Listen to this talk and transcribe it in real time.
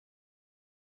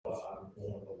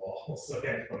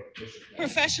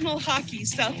Professional Hockey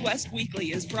Southwest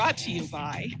Weekly is brought to you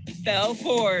by Bell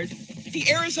Ford, the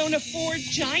Arizona Ford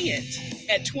Giant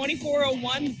at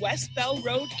 2401 West Bell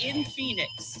Road in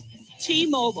Phoenix.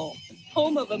 T-Mobile,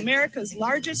 home of America's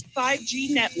largest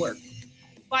 5G network.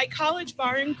 By College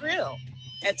Bar and Grill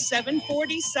at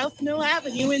 740 South Mill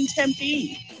Avenue in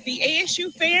Tempe. The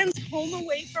ASU fans' home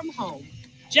away from home.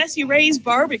 Jesse Ray's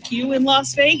Barbecue in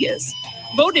Las Vegas.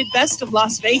 Voted Best of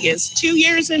Las Vegas 2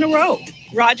 years in a row.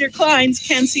 Roger Klein's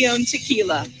Cancion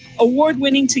Tequila.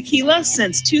 Award-winning tequila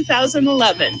since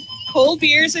 2011. Cold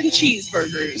beers and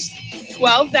cheeseburgers.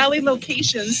 12 Valley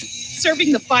locations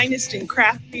serving the finest in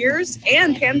craft beers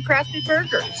and handcrafted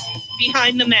burgers.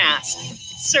 Behind the Mask,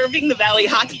 serving the Valley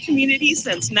hockey community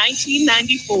since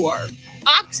 1994.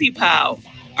 OxyPow,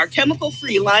 our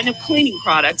chemical-free line of cleaning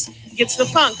products, gets the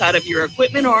funk out of your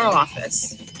equipment or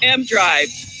office. M-Drive,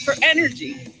 for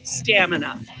energy,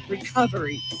 stamina,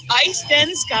 recovery. Ice Den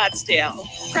Scottsdale,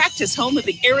 practice home of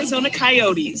the Arizona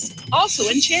Coyotes, also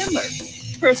in Chandler.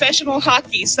 Professional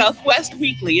Hockey Southwest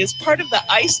Weekly is part of the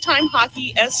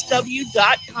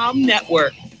IcetimeHockeySW.com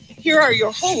network. Here are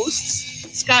your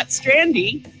hosts, Scott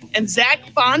Strandy and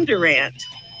Zach Bondurant.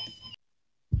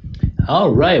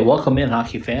 All right, welcome in,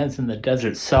 hockey fans in the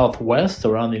desert Southwest,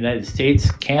 around the United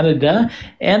States, Canada,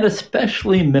 and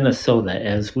especially Minnesota,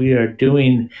 as we are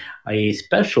doing a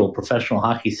special Professional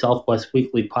Hockey Southwest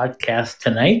Weekly podcast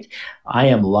tonight. I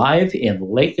am live in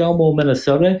Lake Elmo,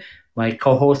 Minnesota. My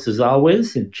co-host, as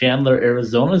always, in Chandler,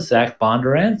 Arizona, Zach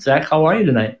Bondurant. Zach, how are you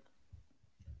tonight?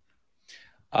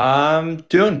 I'm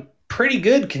doing pretty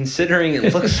good, considering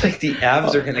it looks like the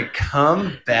Avs are going to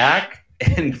come back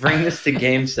and bring us to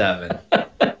Game 7.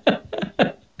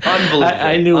 Unbelievable.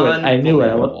 I knew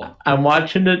it. I'm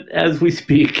watching it as we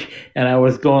speak, and I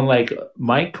was going like,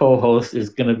 my co-host is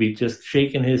going to be just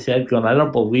shaking his head, going, I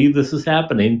don't believe this is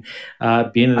happening.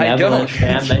 Being an Avalanche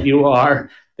fan that you are,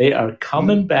 they are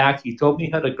coming back. You told me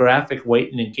you had a graphic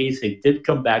waiting in case they did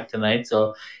come back tonight,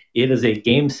 so it is a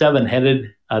Game 7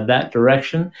 headed that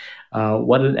direction.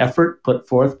 What an effort put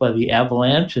forth by the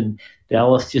Avalanche, and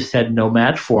Dallas just had no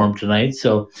match for them tonight.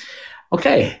 So,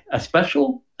 okay, a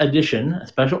special edition, a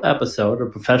special episode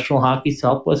of Professional Hockey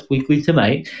Southwest Weekly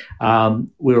tonight.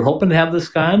 We were hoping to have this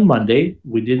guy on Monday.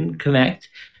 We didn't connect.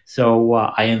 So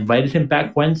I invited him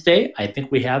back Wednesday. I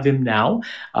think we have him now.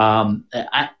 I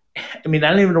mean,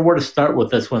 I don't even know where to start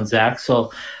with this one, Zach.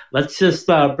 So let's just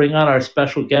bring on our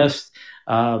special guest,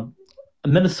 a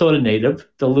Minnesota native,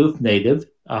 Duluth native,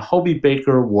 a Hobey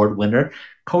Baker Award winner,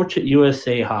 coach at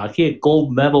USA Hockey, a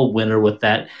gold medal winner with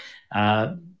that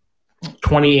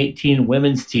 2018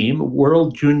 women's team,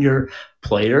 world junior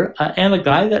player, and a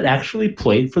guy that actually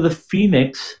played for the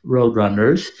Phoenix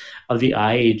Roadrunners of the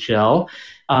IHL.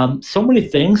 So many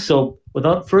things. So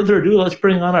without further ado, let's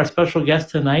bring on our special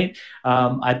guest tonight.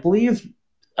 I believe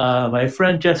my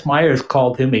friend Jess Myers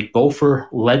called him a Gopher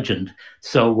legend.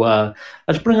 So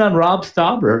let's bring on Rob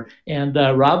Stauber. And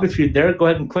Rob, if you're there, go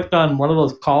ahead and click on one of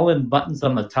those call-in buttons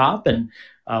on the top, and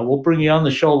we'll bring you on the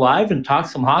show live and talk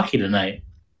some hockey tonight.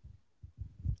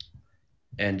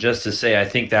 And just to say, I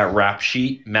think that rap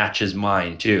sheet matches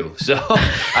mine too. So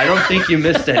I don't think you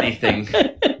missed anything.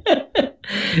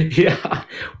 Yeah,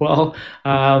 well,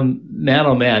 man,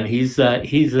 oh man, he's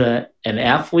an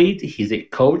athlete. He's a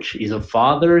coach. He's a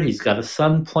father. He's got a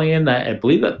son playing. I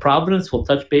believe at Providence. We'll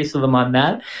touch base with him on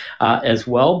that as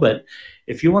well. But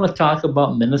if you want to talk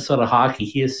about Minnesota hockey,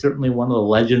 he is certainly one of the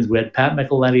legends. We had Pat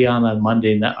Micheletti on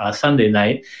Sunday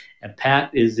night, and Pat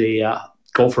is a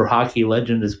Gopher hockey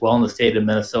legend as well in the state of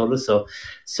Minnesota.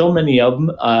 So many of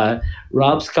them.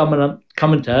 Rob's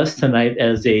coming to us tonight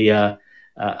as a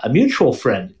mutual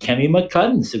friend. Kenny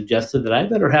McCudden suggested that I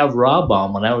better have Rob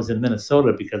on when I was in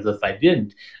Minnesota, because if I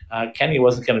didn't, Kenny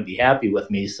wasn't going to be happy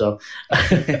with me. So,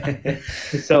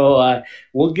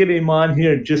 we'll get him on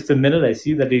here in just a minute. I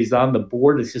see that he's on the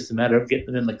board. It's just a matter of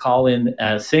getting in the call-in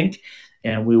sync,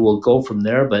 and we will go from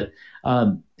there. But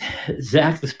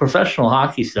Zach, this professional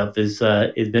hockey stuff has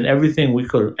been everything we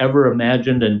could have ever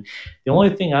imagined. And the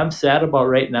only thing I'm sad about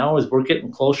right now is we're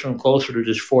getting closer and closer to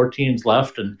just 4 teams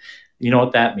left. And you know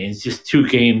what that means? Just 2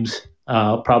 games,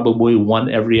 probably one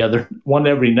every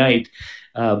night.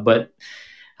 But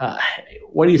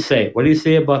what do you say? What do you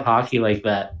say about hockey like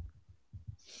that?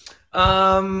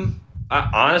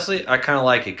 Honestly, I kind of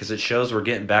like it because it shows we're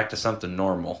getting back to something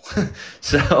normal.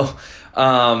 So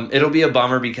it'll be a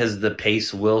bummer because the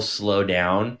pace will slow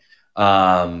down.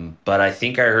 But I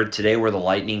think I heard today where the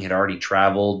Lightning had already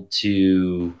traveled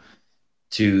to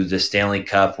to the Stanley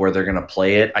Cup where they're going to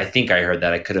play it. I think I heard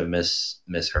that. I could have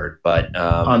misheard, but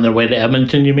on their way to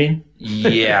Edmonton, you mean?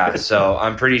 Yeah. So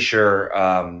I'm pretty sure.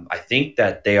 I think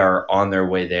that they are on their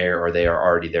way there, or they are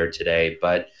already there today.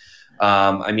 But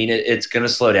I mean, it's going to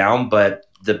slow down, but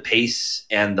the pace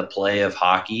and the play of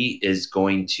hockey is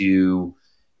going to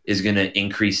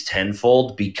increase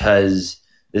tenfold, because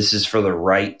this is for the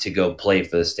right to go play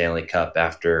for the Stanley Cup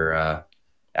after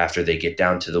they get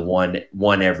down to the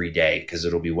one every day, because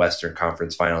it'll be Western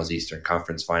Conference Finals, Eastern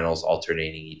Conference Finals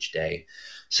alternating each day.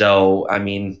 So, I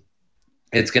mean,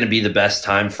 it's going to be the best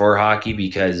time for hockey,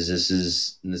 because this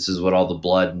is what all the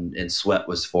blood and sweat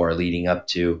was for leading up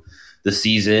to the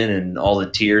season, and all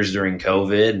the tears during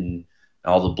COVID, and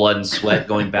all the blood and sweat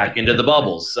going back into the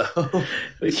bubbles. So,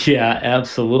 yeah,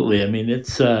 absolutely. I mean,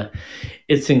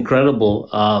 it's incredible.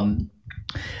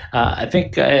 I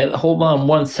think, hold on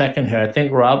one second here. I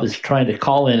think Rob is trying to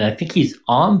call in. I think he's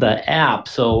on the app.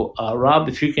 So, Rob,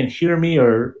 if you can hear me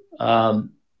or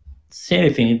say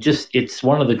anything, it's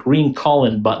one of the green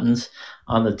call-in buttons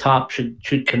on the top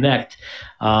should connect.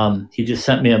 He just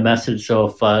sent me a message.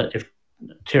 So if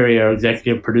Terry, our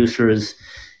executive producer, is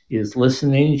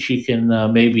listening, she can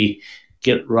maybe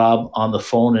get Rob on the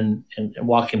phone and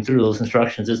walk him through those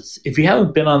instructions. If you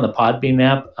haven't been on the Podbean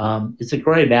app, it's a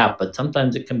great app, but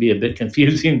sometimes it can be a bit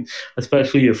confusing,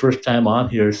 especially your first time on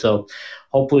here. So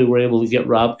hopefully we're able to get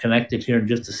Rob connected here in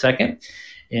just a second,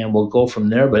 and we'll go from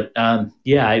there. But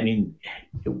yeah, I mean,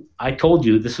 I told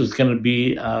you this was going to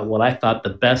be what I thought the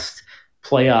best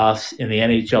playoffs in the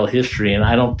NHL history, and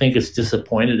I don't think it's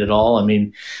disappointed at all. I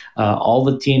mean, all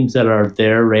the teams that are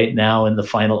there right now in the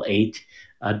final 8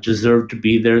 deserve to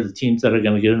be there. The teams that are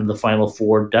going to get into the Final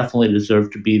Four definitely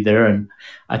deserve to be there, and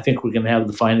I think we're going to have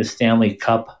the finest Stanley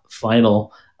Cup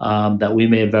final that we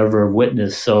may have ever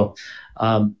witnessed. So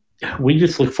we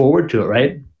just look forward to it,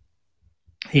 right?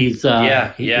 He's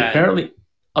apparently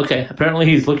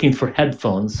he's looking for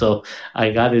headphones. So I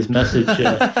got his message.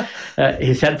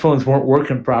 His headphones weren't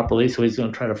working properly, so he's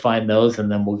going to try to find those,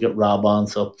 and then we'll get Rob on.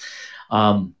 So,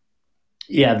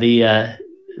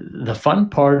 the fun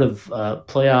part of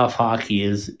playoff hockey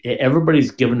is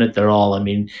everybody's giving it their all. I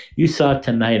mean, you saw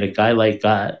tonight a guy like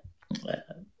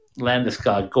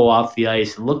Landeskog go off the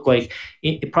ice and look like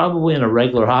probably in a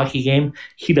regular hockey game,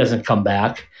 he doesn't come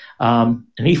back. And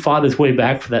he fought his way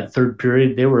back for that third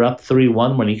period. They were up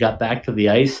 3-1 when he got back to the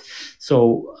ice.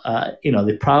 So,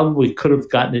 they probably could have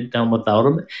gotten it done without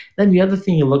him. Then the other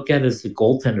thing you look at is the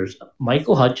goaltenders.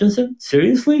 Michael Hutchinson,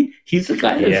 seriously? He's the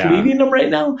guy that's leading them right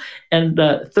now? And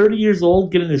 30 years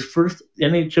old, getting his first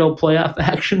NHL playoff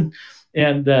action.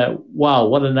 And, wow,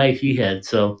 what a night he had.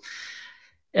 So,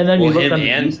 and then you look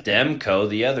and Demko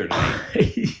the other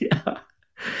night.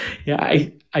 Yeah,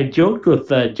 I joked with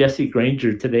Jesse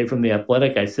Granger today from The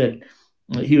Athletic. I said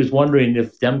he was wondering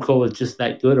if Demko was just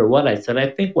that good or what. I said, I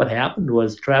think what happened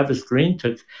was Travis Green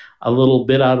took a little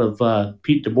bit out of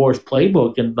Pete DeBoer's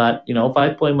playbook and thought, if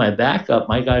I play my backup,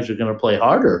 my guys are going to play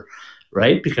harder,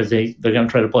 right? Because they're going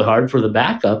to try to play hard for the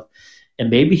backup. And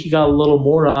maybe he got a little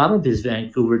more out of his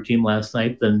Vancouver team last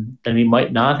night than he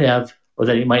might not have, or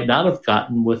that he might not have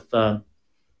gotten with whom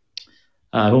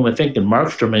I think in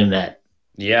Markstrom in that.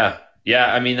 Yeah.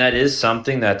 I mean, that is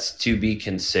something that's to be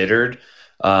considered.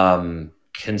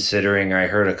 Considering I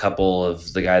heard a couple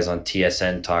of the guys on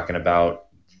TSN talking about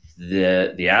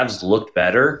the Avs looked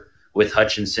better with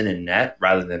Hutchinson in net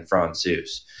rather than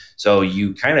Francouz. So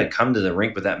you kind of come to the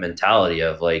rink with that mentality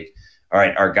of like, all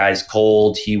right, our guy's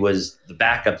cold. He was the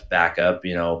backup's backup.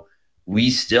 We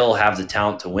still have the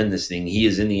talent to win this thing. He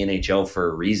is in the NHL for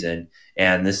a reason.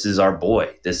 And this is our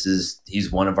boy.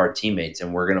 He's one of our teammates,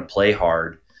 and we're going to play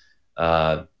hard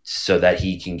so that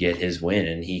he can get his win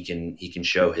and he can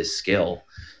show his skill.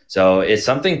 So it's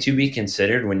something to be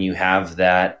considered when you have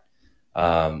that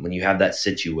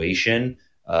situation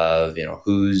of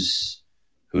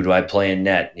who do I play in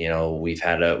net. We've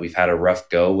had a rough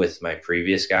go with my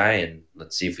previous guy, and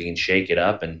let's see if we can shake it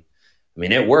up. And I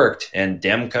mean, it worked. And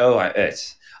Demko,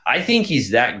 I think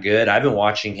he's that good. I've been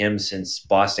watching him since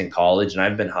Boston College, and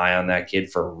I've been high on that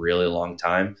kid for a really long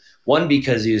time. One,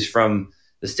 because he was from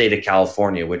the state of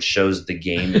California, which shows the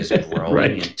game is growing.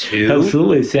 Right. And two,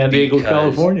 absolutely, San Diego,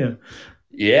 California.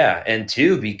 Yeah, and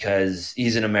two, because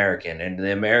he's an American, and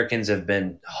the Americans have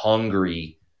been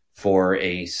hungry for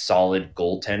a solid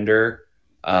goaltender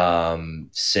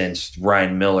since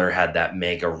Ryan Miller had that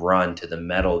mega run to the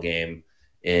medal game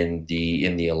in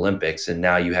the Olympics, and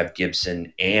now you have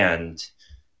Gibson and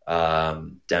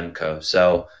Demko.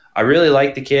 So I really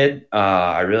like the kid.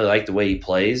 I really like the way he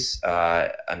plays.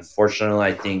 Unfortunately,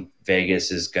 I think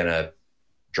Vegas is gonna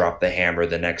drop the hammer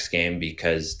the next game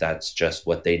because that's just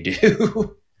what they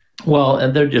do. Well,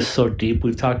 and they're just so deep.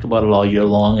 We've talked about it all year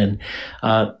long. And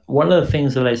one of the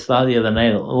things that I saw the other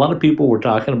night, a lot of people were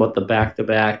talking about the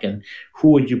back-to-back and who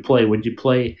would you play? Would you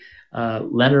play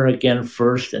Leonard again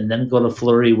first and then go to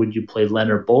Fleury? Would you play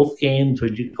Leonard both games?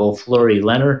 Would you go Fleury,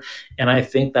 Leonard? And I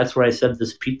think that's where I said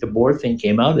this Pete DeBoer thing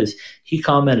came out is he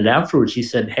commented afterwards. He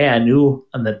said, hey, I knew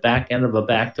on the back end of a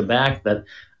back-to-back that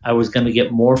I was going to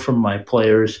get more from my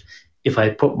players if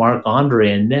I put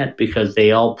Marc-Andre in net because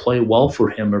they all play well for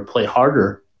him or play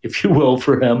harder, if you will,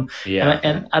 for him. Yeah.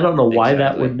 And I don't know why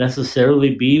that would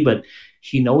necessarily be, but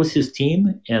he knows his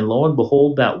team, and lo and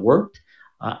behold, that worked.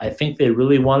 I think they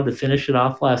really wanted to finish it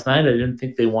off last night. I didn't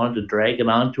think they wanted to drag it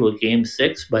on to a Game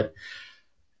 6, but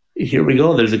here we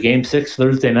go. There's a Game 6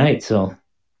 Thursday night, so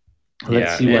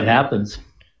let's see what happens.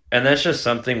 And that's just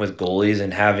something with goalies,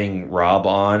 and having Rob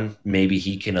on, maybe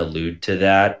he can allude to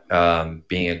that,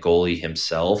 being a goalie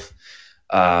himself.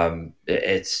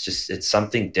 It's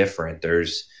something different.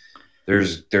 There's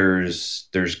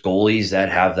goalies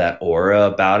that have that aura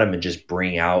about them and just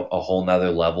bring out a whole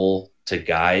nother level to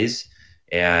guys.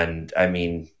 And I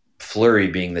mean, Fleury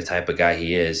being the type of guy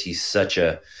he is, he's such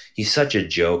a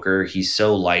joker. He's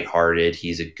so lighthearted.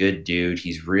 He's a good dude.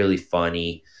 He's really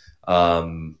funny.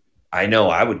 I know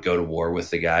I would go to war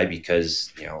with the guy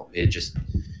because,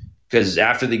 because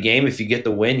after the game, if you get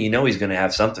the win, he's going to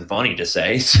have something funny to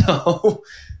say. So,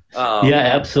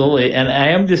 yeah, absolutely. And I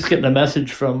am just getting a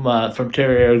message from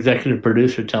Terry, our executive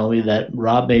producer, telling me that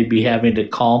Rob may be having to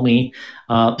call me.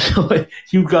 So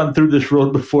you've gone through this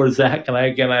road before, Zach, and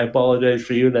I apologize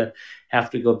for you to have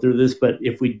to go through this. But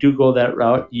if we do go that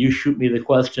route, you shoot me the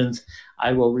questions.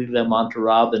 I will read them on to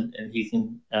Rob, and he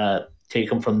can take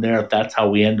them from there if that's how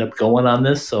we end up going on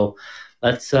this. So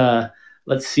let's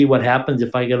see what happens.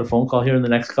 If I get a phone call here in the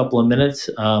next couple of minutes,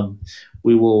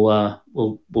 we will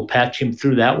we'll patch him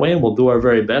through that way, and we'll do our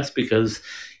very best because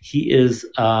he is,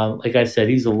 like I said,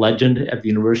 he's a legend at the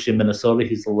University of Minnesota.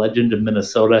 He's a legend of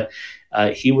Minnesota.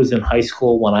 He was in high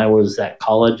school when I was at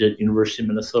college at University of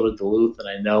Minnesota Duluth, and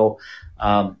I know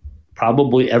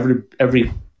probably every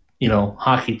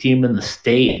hockey team in the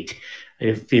state,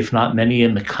 if not many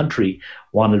in the country,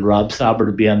 wanted Rob Stauber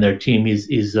to be on their team.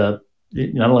 He's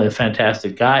not only a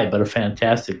fantastic guy, but a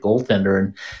fantastic goaltender.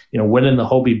 And, winning the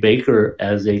Hobey Baker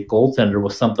as a goaltender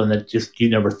was something that just you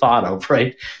never thought of,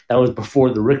 right? That was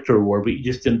before the Richter Award, but you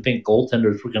just didn't think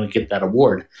goaltenders were going to get that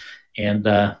award. And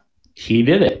he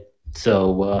did it.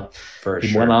 So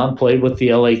he went on, played with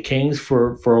the LA Kings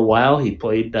for a while. He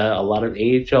played a lot of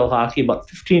AHL hockey, about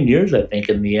 15 years, I think,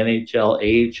 in the NHL,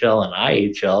 AHL, and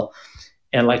IHL.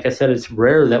 And like I said, it's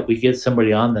rare that we get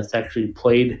somebody on that's actually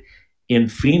played in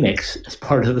Phoenix as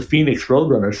part of the Phoenix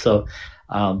Roadrunners. So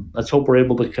let's hope we're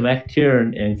able to connect here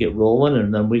and get rolling,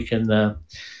 and then we can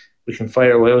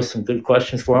fire away with some good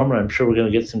questions for him, and I'm sure we're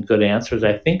going to get some good answers.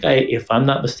 I think if I'm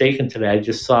not mistaken today, I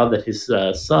just saw that his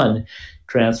son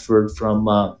transferred from,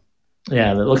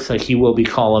 it looks like he will be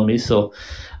calling me. So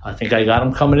I think I got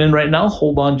him coming in right now.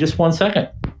 Hold on just 1 second.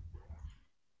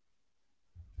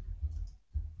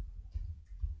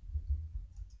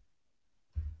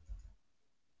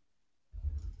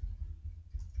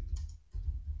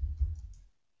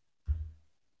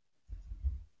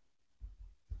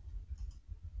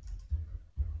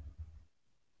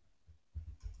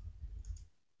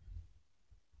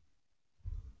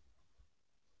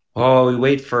 Oh, we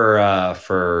wait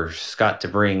for Scott to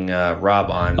bring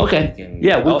Rob on. Okay.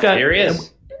 Here he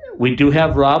is. We do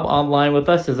have Rob online with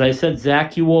us. As I said,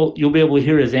 Zach, you'll be able to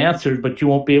hear his answers, but he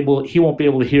won't be able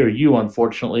to hear you,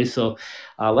 unfortunately. So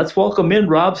let's welcome in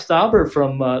Rob Stauber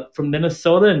from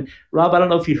Minnesota. And Rob, I don't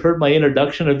know if you heard my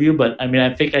introduction of you, but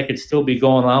I think I could still be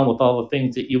going on with all the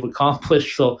things that you've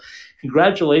accomplished. So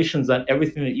congratulations on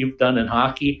everything that you've done in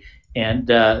hockey. And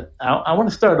I want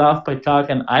to start off by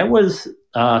talking. I was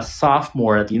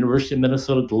sophomore at the University of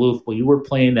Minnesota Duluth while you were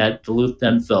playing at Duluth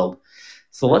Denfeld.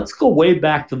 So let's go way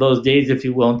back to those days, if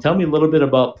you will, and tell me a little bit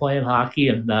about playing hockey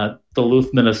in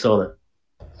Duluth, Minnesota.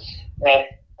 Well,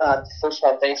 first of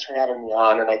all, thanks for having me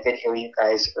on, and I did hear you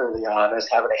guys early on. I was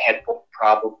having a headphone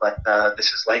problem, but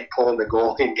this is like pulling the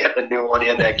goalie and getting a new one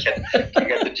in that can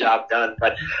get the job done.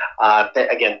 But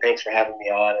again, thanks for having me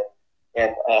on.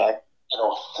 And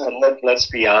let's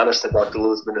be honest about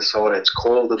Duluth, Minnesota. It's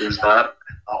cold, and there's not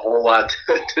a whole lot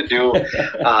to do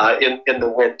in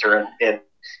the winter. And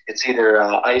it's either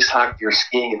ice hockey or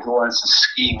skiing, and who wants to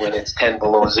ski when it's 10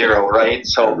 below zero, right?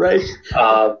 So right.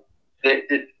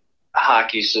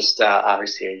 Hockey's just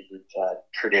obviously a huge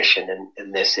tradition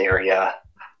in this area,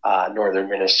 northern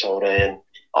Minnesota, and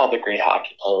all the great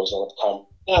hockey players that have come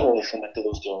not only from the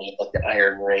Duluth area, but the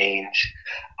Iron Range.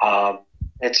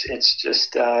 It's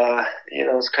just,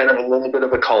 it's kind of a little bit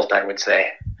of a cult, I would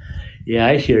say. Yeah,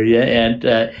 I hear you. And,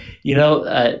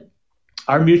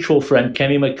 our mutual friend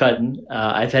Kenny McCudden.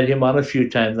 I've had him on a few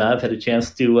times now. I've had a chance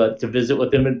to visit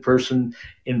with him in person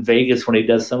in Vegas when he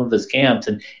does some of his camps,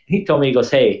 and he told me, he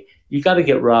goes, "Hey, you got to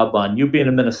get Rob on. You being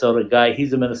a Minnesota guy,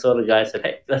 he's a Minnesota guy." I said,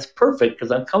 "Hey, that's perfect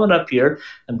because I'm coming up here.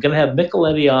 I'm going to have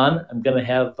Micheletti on. I'm going to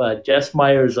have Jess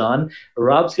Myers on.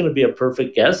 Rob's going to be a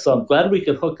perfect guest. So I'm glad we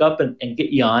could hook up and get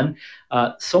you on.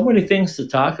 So many things to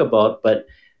talk about, but."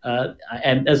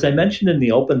 And as I mentioned in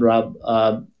the open, Rob,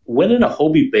 winning a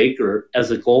Hobey Baker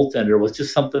as a goaltender was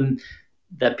just something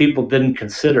that people didn't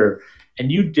consider,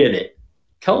 and you did it.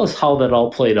 Tell us how that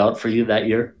all played out for you that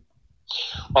year.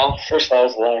 Well, first of all, it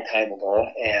was a long time ago,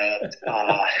 and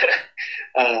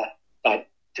but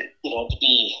to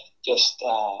be just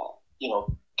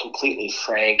completely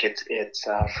frank, it's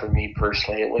for me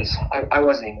personally, it was I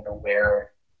wasn't even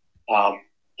aware. I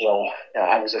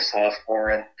was a sophomore,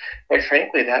 and quite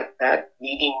frankly, that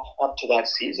leading up to that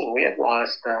season, we had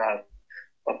lost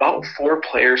about 4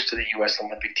 players to the U.S.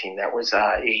 Olympic team. That was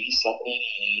 87,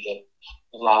 88, and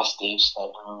we lost Dave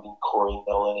Snegrud and Corey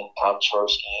Millen and Tom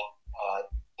Chorsky and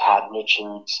Todd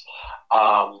Richards.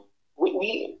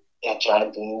 We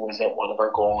John Blue was at one of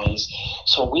our goalies,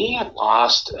 so we had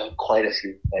lost quite a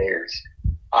few players.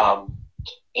 And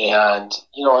I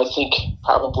think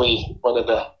probably one of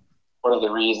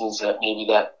the reasons that maybe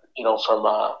that from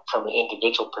an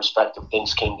individual perspective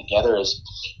things came together is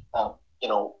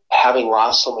having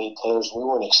lost so many players, we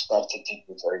weren't expected to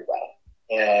do very well.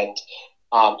 And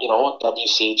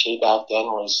WCHA back then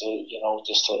was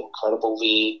just an incredible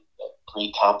league,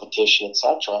 great competition,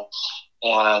 etc.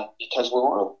 And because we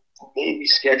weren't maybe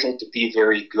scheduled to be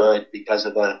very good because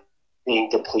of the being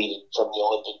depleted from the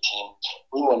Olympic team,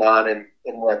 we went on and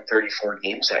won 34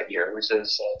 games that year, which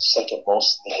is second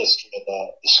most in the history of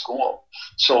the school.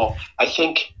 So I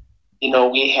think,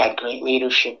 we had great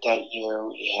leadership that year.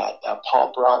 We had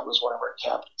Paul Brott was one of our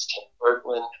captains, Tim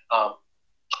Berglund,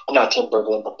 not Tim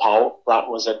Berglund, but Paul Brott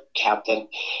was a captain,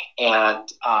 and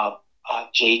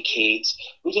Jay Cates.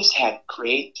 We just had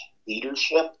great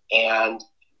leadership and,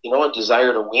 a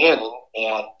desire to win.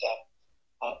 And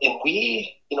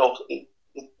we,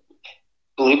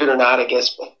 believe it or not, I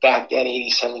guess back then,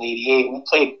 87, 88, we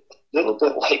played a little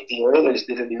bit like the Oilers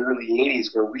did in the early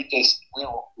 80s, where we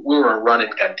were a run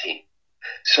and gun team.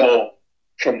 So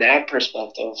from that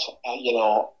perspective,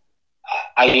 I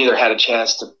either had a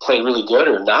chance to play really good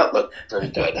or not look very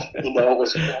good. It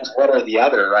was one or the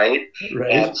other, right?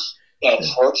 Right. And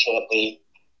fortunately,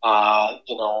 we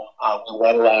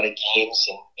won a lot of games,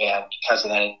 and because of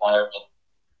that environment,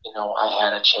 I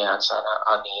had a chance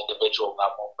on the individual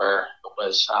level where it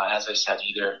was, as I said,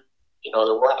 either, there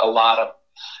weren't a lot of,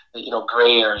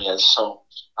 gray areas. So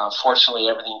fortunately,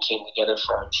 everything came together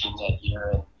for our team that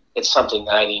year, and it's something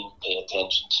that I didn't pay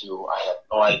attention to. I had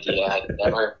no idea. I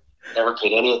never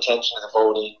paid any attention to the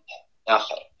voting,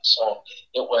 nothing. So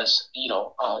it was,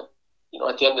 at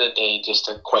the end of the day, just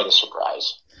quite a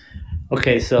surprise.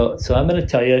 Okay, so I'm going to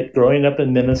tell you, growing up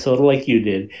in Minnesota like you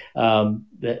did,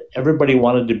 that everybody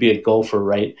wanted to be a Gopher,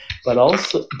 right? But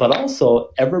also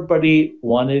everybody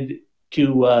wanted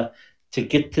to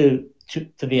get to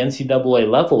the NCAA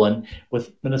level, and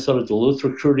with Minnesota Duluth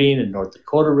recruiting and North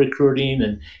Dakota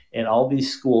recruiting and all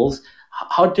these schools,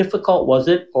 how difficult was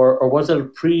it, or was it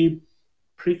a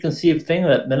preconceived thing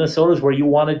that Minnesota is where you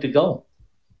wanted to go?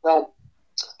 Well,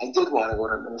 I did want to go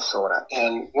to Minnesota,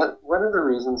 and one of the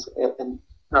reasons, and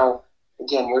now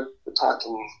again, we're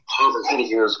talking however many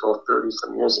years ago,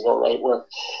 30-some years ago, right, where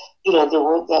there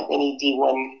weren't that many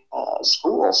D1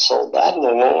 schools, so that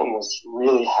alone was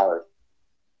really hard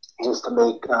just to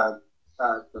make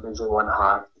Division I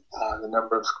hockey. The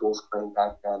number of schools playing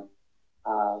back then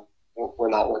were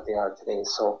not what they are today.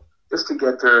 So just to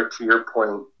get there, to your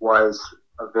point, was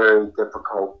a very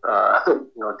difficult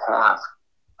task.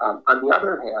 On the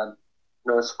other hand,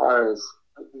 as far as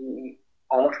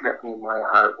ultimately in my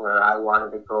heart where I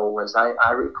wanted to go was,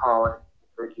 I recall it,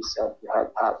 like you said, you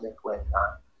had Pat Nicolay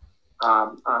on.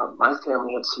 My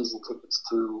family had season tickets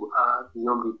to the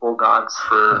UMD Bulldogs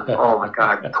for, oh my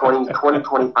God, 20,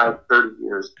 25, 30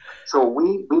 years. So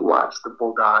we watched the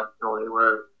Bulldogs. They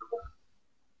were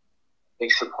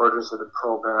big supporters of the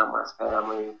program, our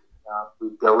family. We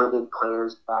billeted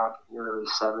players back in the early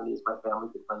 70s. My family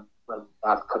did when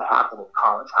that could happen in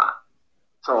college hockey.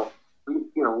 So we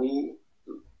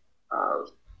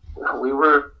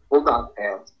were Bulldog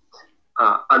fans.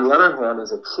 On the other hand,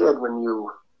 as a kid, when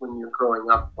you're growing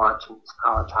up watching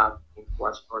college hockey,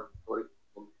 watch North Dakota,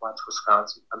 watch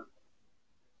Wisconsin,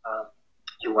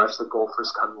 you watch the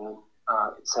golfers come in,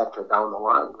 etc. down the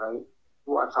line, right?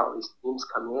 You watch all these teams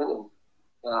come in,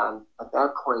 and at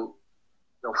that point,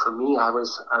 for me, I would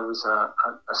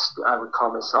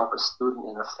call myself a student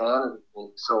and a fan of the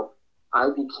game. So I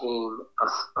became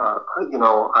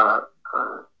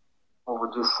what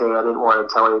would you say? I didn't want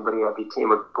to tell anybody I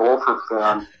became a golfer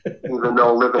fan, even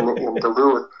though living in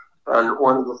Duluth. And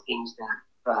one of the things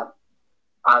that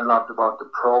I loved about the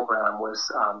program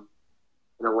was,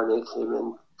 when they came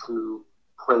in to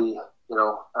play,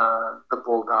 the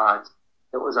Bulldogs,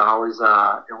 it was always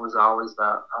a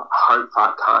hard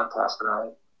fought contest,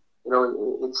 and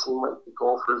it seemed like the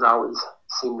golfers always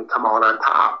seemed to come out on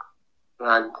top.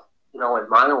 And in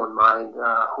my own mind,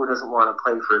 who doesn't want to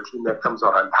play for a team that comes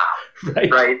out on top,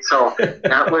 right? So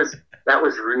that was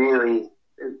really,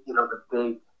 the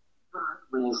big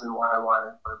reason why I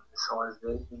wanted to play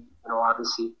Minnesota.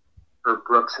 Obviously for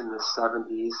Brooks in the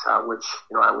 70s, which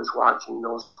I was watching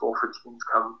those gopher teams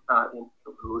come into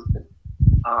Duluth, and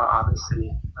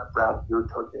obviously Brad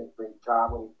Butow did a great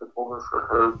job when he took over for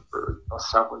her for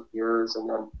several years, and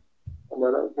then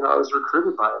I was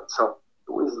recruited by him. So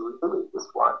it was really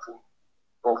just watching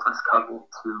gophers come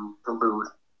into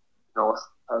Duluth, and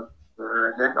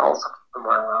then also from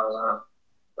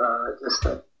just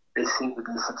that they seem to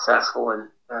be successful, and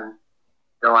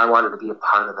I wanted to be a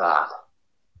part of that.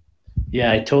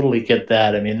 Yeah, I totally get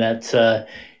that. I mean, that's I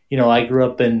grew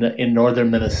up in northern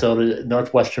Minnesota,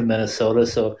 northwestern Minnesota,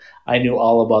 so I knew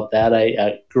all about that.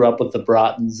 I grew up with the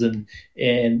Broughtons and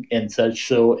such.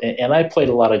 So, and I played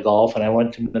a lot of golf, and I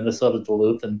went to Minnesota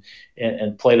Duluth and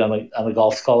played on a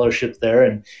golf scholarship there,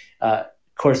 and of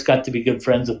course got to be good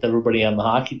friends with everybody on the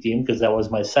hockey team because that was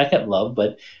my second love.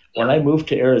 But when I moved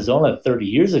to Arizona 30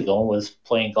 years ago and was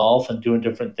playing golf and doing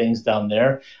different things down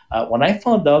there, when I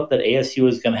found out that ASU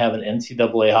was going to have an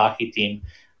NCAA hockey team,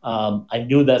 I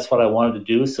knew that's what I wanted to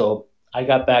do. So I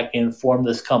got back in, formed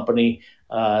this company,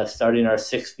 starting our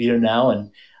 6th year now.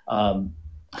 And,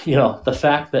 the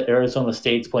fact that Arizona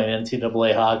State's playing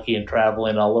NCAA hockey and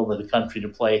traveling all over the country to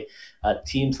play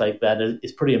teams like that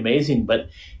is pretty amazing. But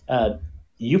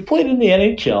you played in the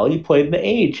NHL, you played in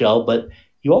the AHL, but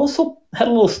you also had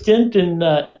a little stint in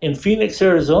Phoenix,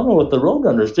 Arizona with the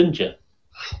Roadrunners, didn't you?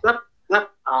 Yep. That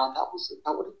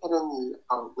would have been in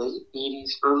the late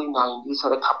 80s, early 90s.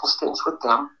 Had a couple stints with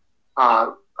them.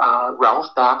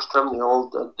 Ralph Backstrom, the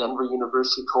old Denver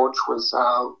University coach, was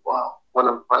one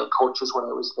of my coaches when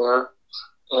I was there,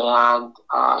 and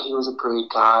he was a great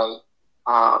guy.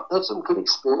 Had some good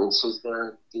experiences there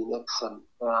in Phoenix, and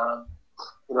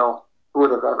who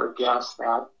would have ever guessed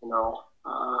that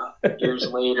years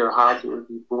later hockey would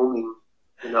be booming,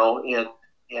 in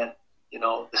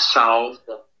the South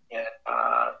and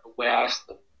the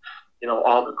West, and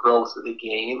all the growth of the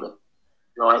game. And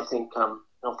I think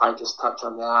if I just touch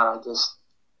on that,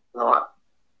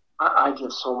 I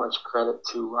give so much credit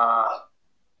to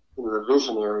the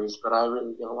visionaries, but I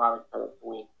really give a lot of credit to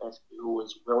Wayne Gretzky, who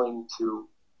was willing to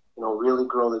really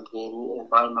grow the game. In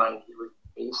my mind, he would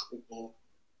base the game.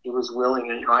 He was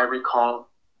willing, and I recall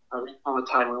the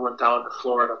time we went down to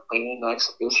Florida playing an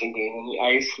exhibition game, and the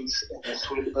ice was, and this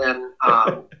would have been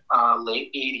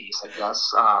late 80s, I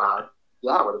guess.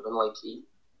 It would have been like,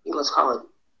 let's call it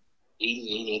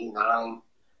 88, 89,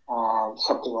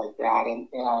 something like that. And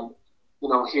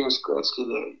here's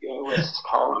Gretzky, let's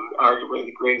call him arguably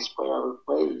the greatest player ever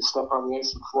played. He stepped on the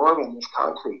ice in Florida in this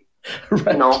concrete.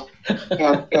 Right.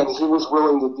 And he was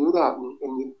willing to do that.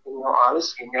 And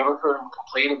honestly, you never heard him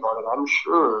complain about it. I'm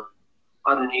sure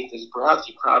underneath his breath,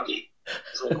 he probably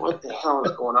was like, what the hell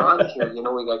is going on here?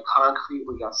 We got concrete,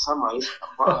 we got some ice,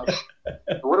 not much.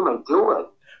 What am I doing?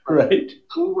 Right.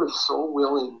 He was so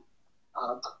willing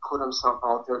to put himself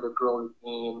out there to grow the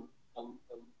game and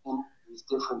in these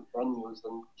different venues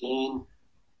and gain,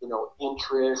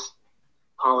 interest,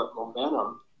 call it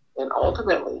momentum. And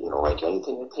ultimately, like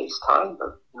anything, it takes time.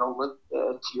 But, look,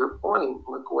 to your point,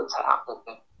 look what's happened.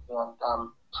 And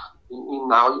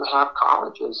now you have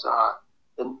colleges,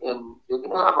 and you're going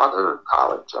to have other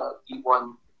college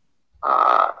D1,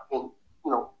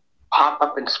 pop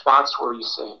up in spots where you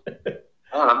say, man,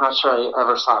 I'm not sure I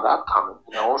ever saw that coming.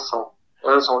 So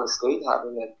Arizona State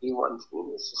having that D1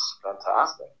 team is just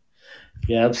fantastic.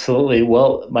 Yeah, absolutely.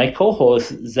 Well, my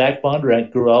co-host, Zach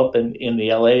Bondurant, grew up in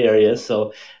the LA area.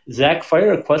 So, Zach,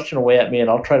 fire a question away at me, and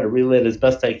I'll try to relay it as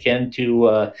best I can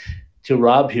to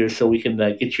Rob here so we can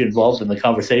get you involved in the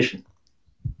conversation.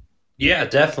 Yeah,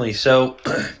 definitely. So,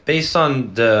 based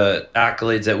on the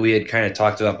accolades that we had kind of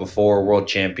talked about before, World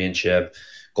Championship,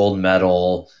 gold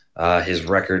medal, his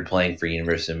record playing for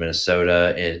University of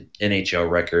Minnesota, and NHL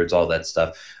records, all that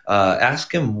stuff.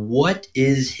 Ask him what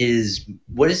is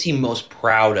he most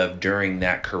proud of during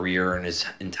that career and his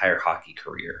entire hockey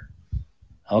career.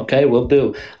 Okay, we'll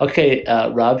do. Okay,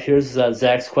 Rob, here's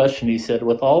Zach's question. He said,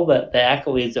 with all the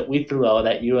accolades that we threw out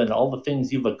at you and all the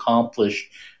things you've accomplished,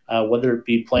 whether it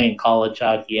be playing college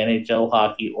hockey, NHL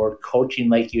hockey, or coaching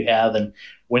like you have and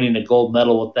winning a gold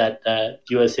medal with that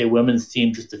USA women's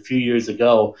team just a few years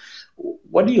ago,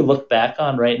 what do you look back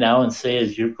on right now and say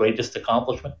is your greatest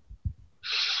accomplishment?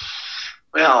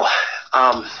 Well,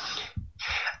 I'm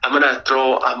gonna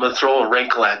throw a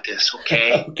wrinkle at this.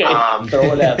 Okay. Okay.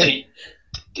 Throw it at me.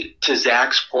 To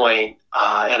Zach's point,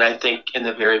 and I think in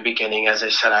the very beginning, as I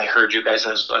said, I heard you guys.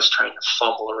 I was trying to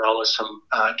fumble around with some,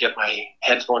 get my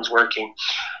headphones working.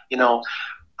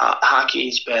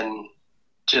 Hockey's been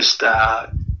just,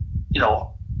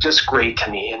 just great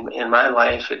to me in my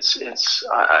life.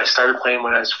 I started playing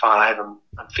when I was 5. I'm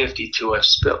 52. I'm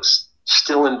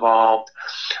still involved.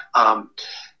 But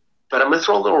I'm going to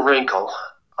throw a little wrinkle.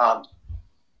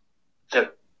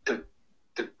 The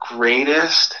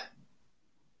greatest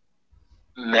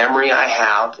memory I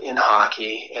have in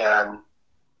hockey and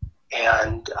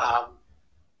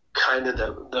kind of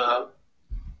the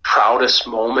proudest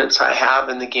moments I have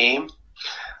in the game,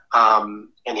 and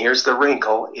here's the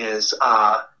wrinkle, is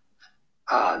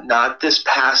not this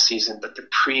past season but the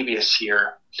previous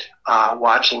year,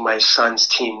 watching my son's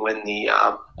team win the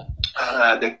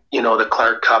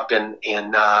Clark Cup in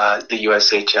the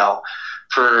USHL.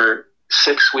 For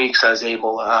 6 weeks, I was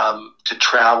able to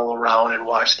travel around and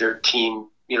watch their team,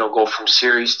 go from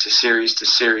series to series to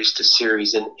series to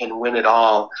series and win it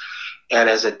all. And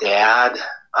as a dad,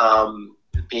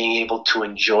 being able to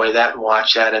enjoy that and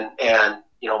watch that, and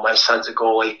my son's a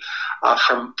goalie,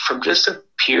 from just a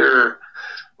pure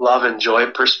love and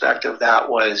joy perspective, that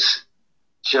was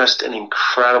just an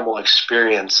incredible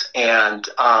experience. And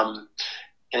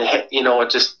it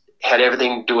just had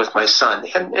everything to do with my son.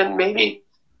 And maybe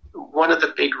one of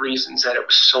the big reasons that it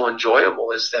was so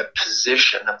enjoyable is that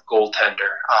position of goaltender.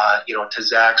 To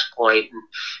Zach's point,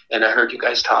 and I heard you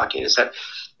guys talking, is that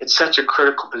it's such a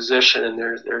critical position, and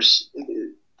there's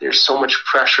so much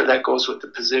pressure that goes with the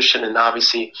position. And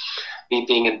obviously, me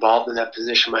being involved in that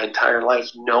position my entire life,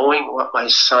 knowing what my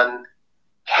son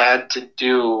had to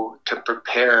do to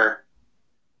prepare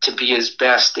to be his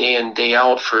best day in, day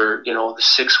out for the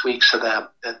 6 weeks of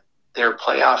their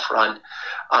playoff run.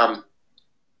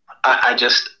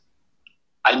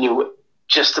 I knew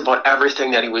just about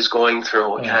everything that he was going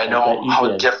through, and I know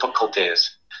how difficult it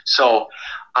is. So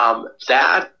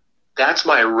that's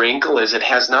my wrinkle, is it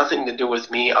has nothing to do with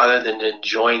me other than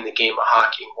enjoying the game of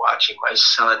hockey, watching my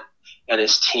son and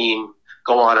his team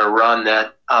go on a run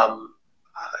that, I'm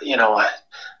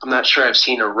not sure I've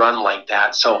seen a run like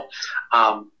that. So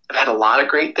I've had a lot of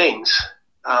great things,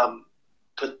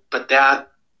 but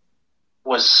that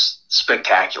was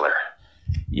spectacular.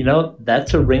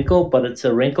 That's a wrinkle, but it's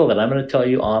a wrinkle that I'm going to tell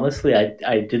you honestly,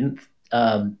 I didn't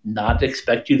not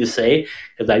expect you to say,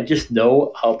 because I just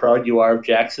know how proud you are of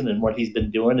Jackson and what he's been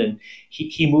doing. And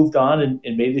he moved on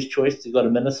and made his choice to go to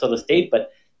Minnesota State,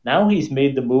 but now he's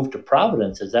made the move to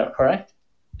Providence. Is that correct?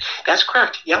 That's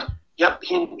correct. Yep.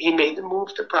 He made the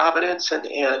move to Providence, and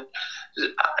I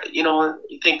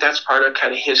think that's part of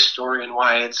kind of his story and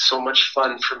why it's so much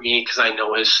fun for me, because I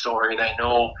know his story, and I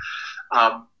know,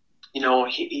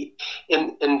 he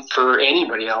and for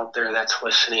anybody out there that's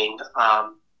listening,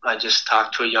 I just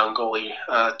talked to a young goalie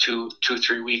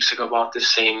 2-3 weeks ago about the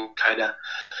same kind of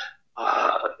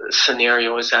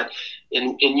scenario, is that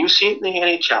and you see it in the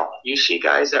NHL. You see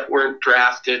guys that weren't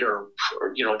drafted or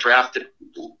drafted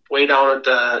way down at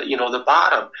the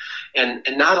bottom, and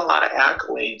not a lot of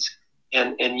accolades,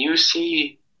 and you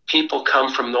see people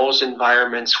come from those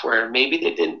environments where maybe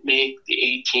they didn't make the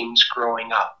A teams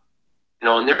growing up,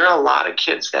 and there are a lot of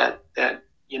kids that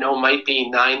might be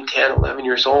 9, 10, 11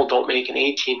 years old, don't make an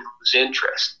A team, lose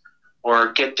interest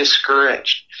or get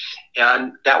discouraged.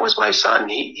 And that was my son.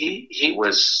 He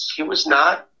was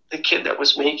not the kid that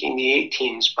was making the A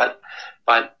teams, but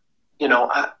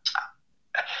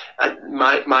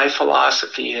my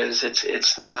philosophy is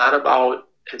it's not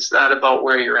about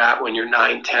where you're at when you're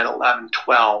 9, 10, 11,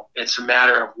 12. It's a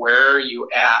matter of where are you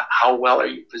at, how well are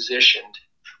you positioned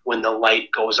when the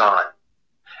light goes on.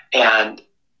 And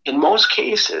in most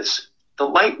cases, the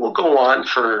light will go on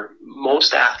for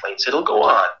most athletes. It'll go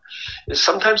on.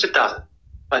 Sometimes it doesn't.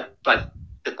 But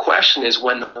the question is,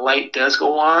 when the light does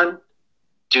go on,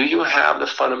 do you have the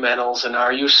fundamentals and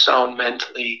are you sound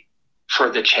mentally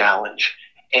for the challenge?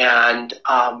 And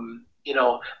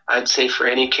I'd say for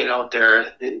any kid out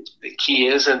there, the key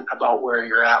isn't about where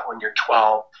you're at when you're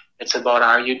 12. It's about,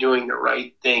 are you doing the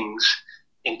right things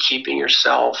and keeping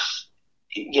yourself,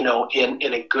 in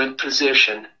a good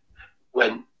position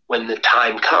when the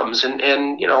time comes. And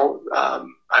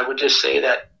I would just say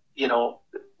that,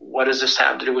 what does this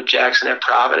have to do with Jackson at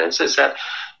Providence? Is that,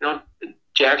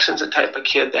 Jackson's the type of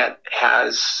kid that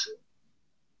has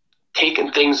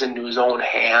taken things into his own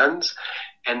hands.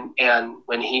 And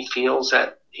when he feels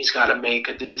that he's got to make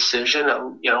a decision,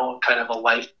 kind of a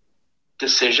life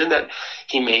decision, that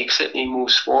he makes it and he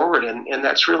moves forward. And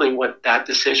that's really what that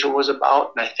decision was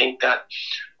about. And I think that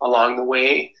along the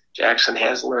way, Jackson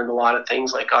has learned a lot of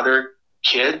things like other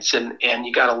kids, and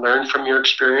you got to learn from your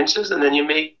experiences, and then you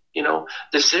make,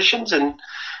 decisions. And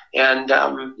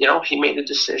he made a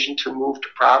decision to move to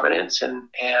Providence. And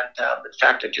in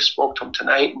fact, I just spoke to him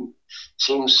tonight and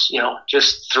seems,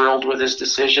 just thrilled with his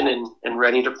decision and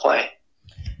ready to play.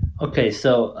 Okay,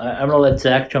 so I'm going to let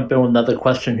Zach jump in with another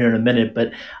question here in a minute,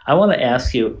 but I want to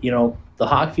ask you, the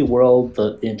hockey world,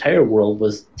 the entire world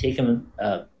was taken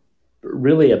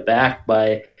really aback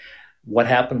by what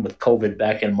happened with COVID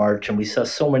back in March, and we saw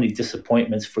so many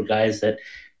disappointments for guys that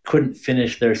couldn't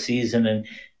finish their season and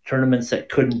tournaments that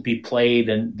couldn't be played,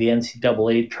 and the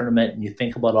NCAA tournament, and you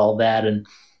think about all that,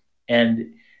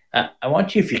 and I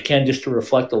want you, if you can, just to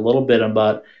reflect a little bit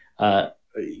about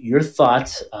your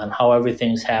thoughts on how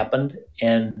everything's happened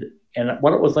and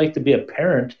what it was like to be a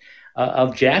parent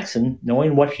of Jackson,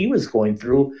 knowing what he was going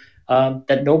through,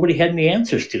 that nobody had any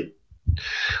answers to.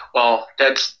 Well,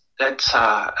 that's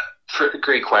a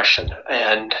great question.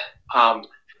 And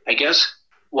I guess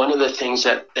one of the things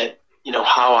that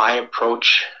how I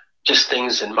approach just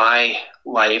things in my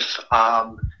life,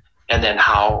 and then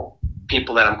how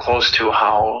people that I'm close to,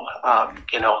 how,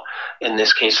 in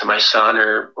this case of my son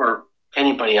or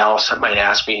anybody else that might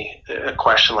ask me a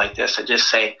question like this, I just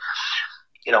say,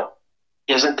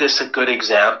 isn't this a good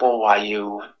example why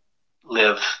you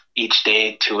live each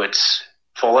day to its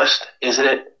fullest? Isn't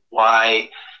it why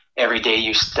every day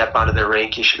you step onto the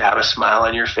rink, you should have a smile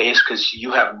on your face, because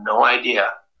you have no idea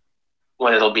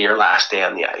when it'll be your last day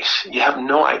on the ice. You have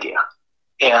no idea.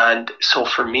 And so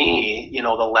for me,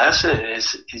 the lesson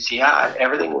is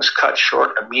everything was cut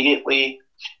short immediately.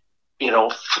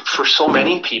 For so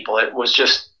many people, it was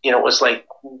just, it was like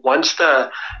once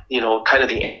the, kind of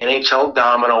the NHL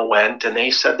domino went and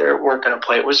they said they weren't going to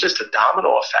play, it was just a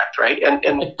domino effect, right?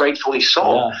 And rightfully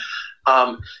so.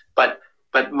 Yeah. But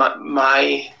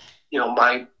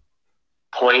my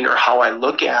point, or how I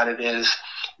look at it, is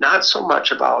not so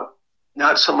much about,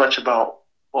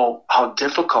 well, how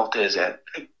difficult is it?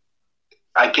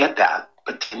 I get that.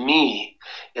 But to me,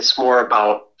 it's more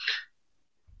about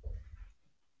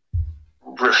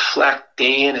reflect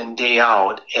day in and day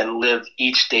out and live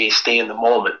each day, stay in the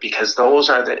moment, because those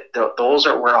are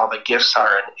where all the gifts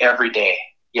are in every day.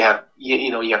 You have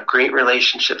great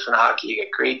relationships in hockey, you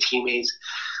get great teammates.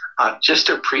 Just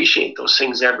to appreciate those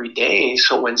things every day.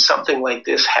 So when something like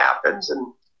this happens,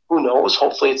 and who knows,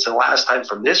 hopefully it's the last time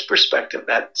from this perspective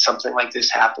that something like this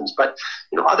happens, but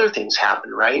other things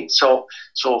happen, right? So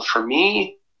for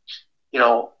me,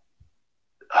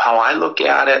 how I look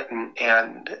at it,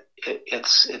 and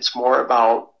it's more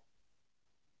about,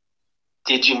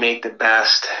 did you make the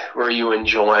best? Were you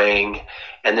enjoying?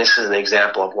 And this is an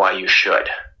example of why you should.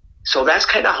 So that's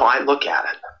kind of how I look at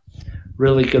it.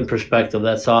 Really good perspective.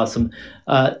 That's awesome.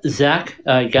 Zach,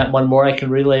 you got one more I can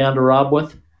relay on to Rob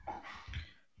with?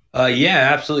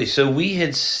 Yeah, absolutely. So we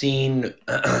had seen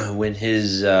when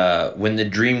the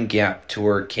Dream Gap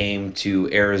Tour came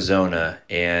to Arizona,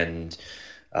 and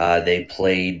they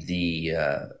played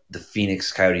the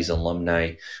Phoenix Coyotes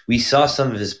alumni. We saw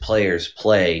some of his players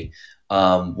play.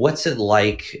 What's it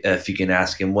like, if you can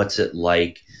ask him, what's it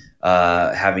like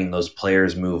having those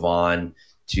players move on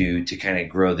to kind of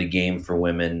grow the game for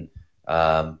women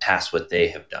past what they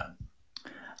have done?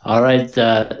 All right.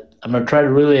 I'm going to try to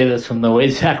relay this from the way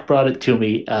Zach brought it to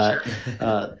me,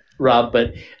 Rob.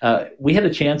 But we had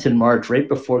a chance in March, right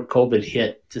before COVID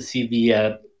hit, to see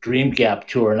the Dream Gap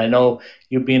Tour. And I know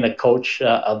you being a coach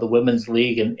of the Women's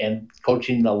League and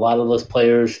coaching a lot of those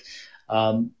players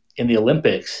in the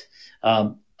Olympics.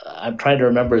 I'm trying to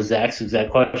remember Zach's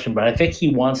exact question, but I think he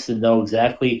wants to know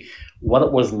exactly what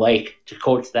it was like to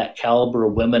coach that caliber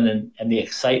of women and the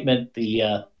excitement,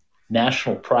 the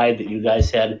national pride that you guys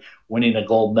had winning a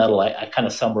gold medal. I kind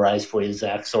of summarized for you,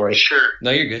 Zach. Sorry. Sure.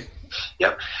 No, you're good.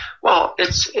 Yep. Well,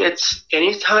 it's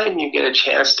anytime you get a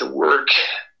chance to work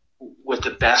with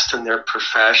the best in their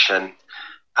profession,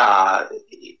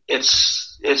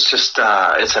 it's just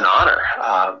it's an honor.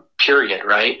 Period.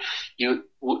 Right.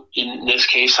 in this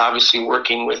case, obviously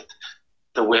working with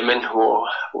the women who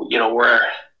were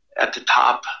at the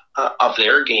top of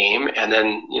their game, and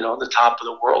then the top of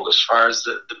the world as far as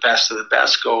the best of the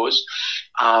best goes.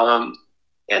 I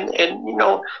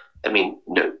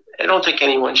don't think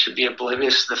anyone should be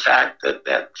oblivious to the fact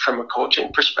that from a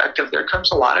coaching perspective, there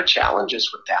comes a lot of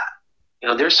challenges with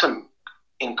that. There's some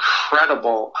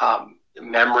incredible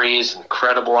memories,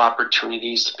 incredible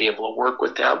opportunities to be able to work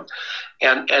with them.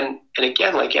 And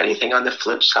again, like anything on the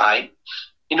flip side,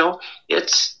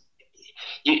 it's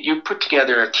you put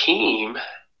together a team,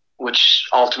 which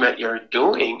ultimately you're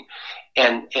doing,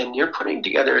 and you're putting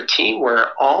together a team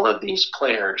where all of these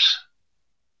players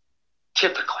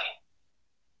typically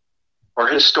or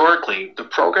historically, the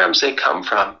programs they come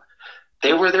from,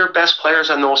 they were their best players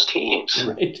on those teams.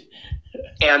 Right.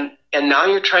 And now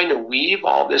you're trying to weave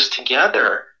all this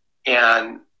together,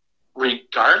 and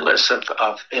regardless of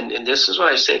and this is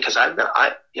what I say, because I'm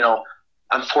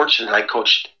fortunate. I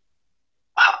coached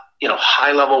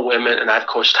high level women, and I've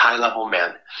coached high level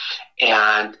men.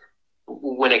 And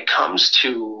when it comes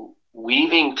to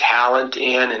weaving talent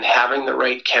in and having the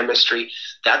right chemistry,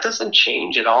 that doesn't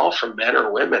change at all for men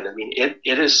or women. I mean, it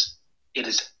is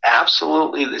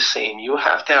absolutely the same. You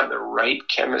have to have the right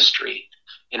chemistry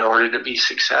in order to be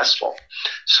successful.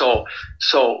 So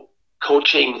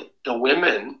coaching the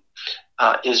women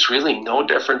is really no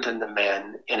different than the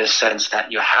men, in a sense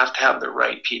that you have to have the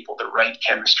right people, the right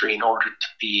chemistry in order to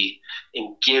be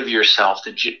and give yourself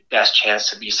the best chance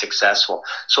to be successful.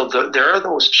 So there are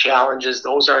those challenges.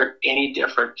 Those aren't any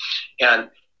different. And,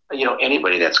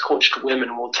 anybody that's coached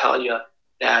women will tell you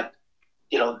that,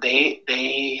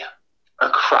 they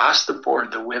across the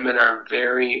board, the women are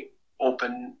very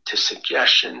open to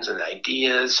suggestions and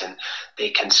ideas, and they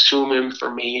consume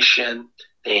information.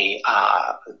 They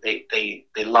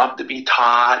love to be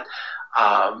taught,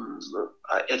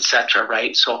 etc.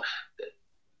 Right? So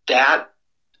that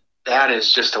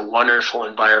is just a wonderful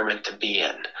environment to be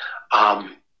in.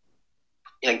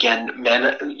 Again,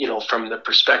 men, from the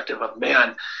perspective of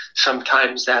men,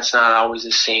 sometimes that's not always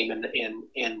the same in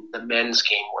the men's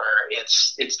game, where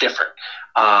it's different.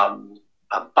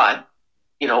 But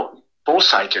both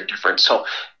sides are different. So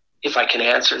if I can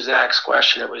answer Zach's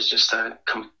question, it was just a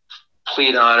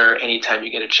complete honor anytime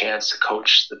you get a chance to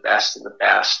coach the best of the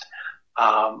best.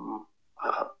 But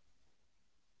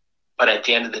at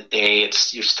the end of the day,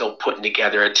 you're still putting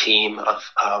together a team of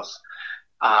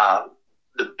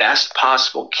the best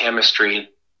possible chemistry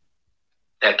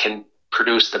that can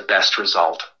produce the best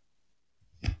result.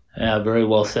 Yeah, very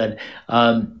well said.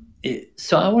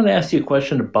 So I want to ask you a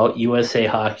question about USA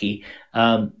Hockey.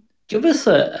 Give us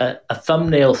a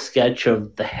thumbnail sketch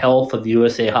of the health of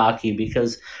USA Hockey,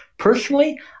 because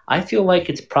personally, I feel like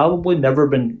it's probably never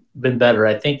been better.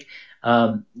 I think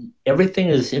everything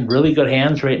is in really good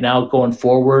hands right now going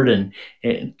forward. And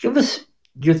give us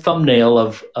your thumbnail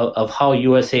of how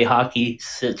USA Hockey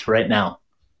sits right now.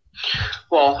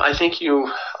 Well, I think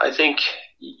your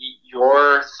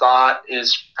thought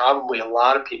is probably a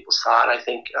lot of people's thought. I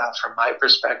think from my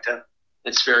perspective,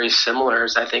 it's very similar.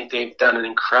 I think they've done an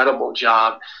incredible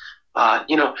job.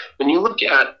 When you look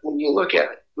at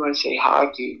USA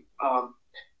Hockey,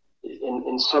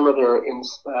 in some of their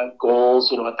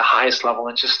goals, at the highest level,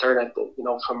 let's just start at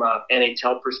from a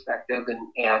NHL perspective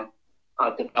and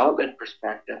development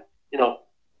perspective. In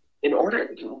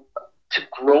order to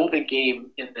grow the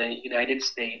game in the United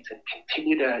States and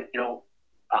continue to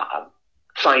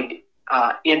find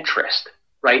interest,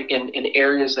 right, in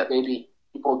areas that maybe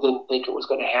people didn't think it was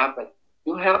going to happen,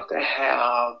 you have to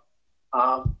have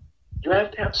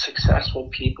successful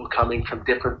people coming from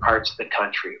different parts of the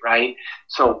country, right?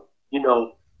 So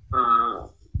you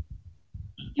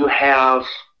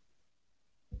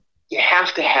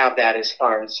have to have that as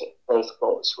far as growth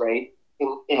goes, right?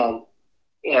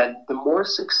 And the more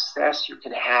success you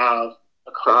can have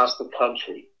across the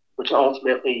country, which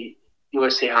ultimately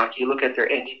USA Hockey, you look at their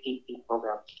NDPP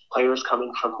program, players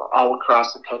coming from all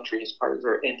across the country as part of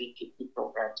their NDPP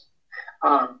programs.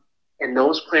 And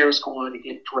those players go on to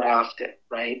get drafted,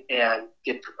 right? And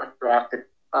get drafted,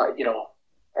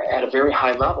 at a very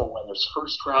high level, whether it's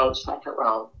first round, second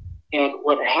round. And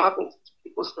what happens is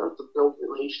people start to build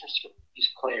relationships with these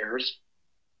players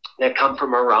that come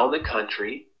from around the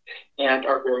country and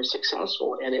are very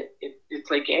successful. And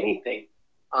it's like anything.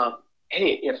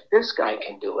 Hey, if this guy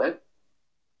can do it,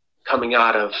 coming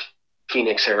out of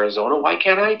Phoenix, Arizona, why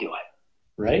can't I do it?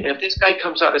 Right. And if this guy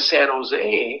comes out of San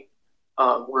Jose,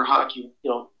 where hockey,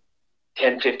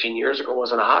 10, 15 years ago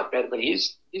wasn't a hotbed, but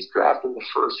he's drafted in the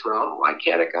first round, why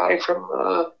can't a guy from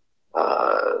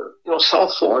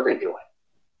South Florida do it?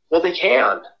 Well, they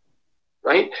can.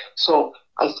 right? So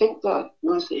I think that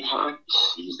USA Hockey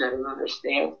sees that and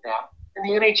understands that, and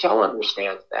the NHL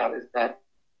understands that. Is that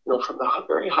from the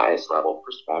very highest level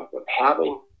perspective,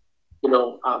 having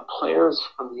players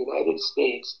from the United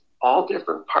States, all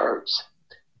different parts,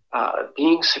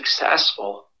 being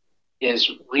successful is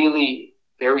really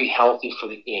very healthy for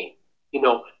the game.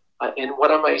 And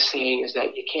what am I saying is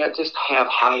that you can't just have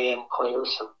high-end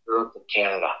players from Europe and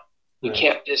Canada. You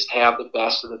can't just have the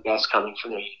best of the best coming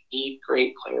from there. You need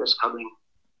great players coming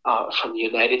from the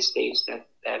United States that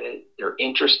they're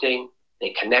interesting,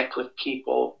 they connect with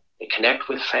people, they connect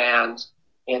with fans,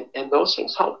 and those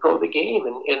things help grow the game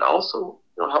and also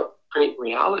help create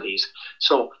realities.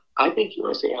 So I think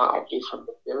USA Hockey, from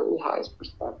the very highest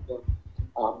perspective,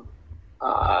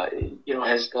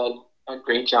 has done a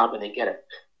great job, and they get it.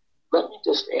 Let me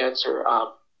just answer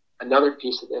another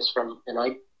piece of this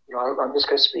I'm just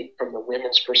going to speak from the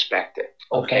women's perspective.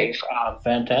 Okay.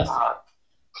 Fantastic.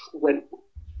 When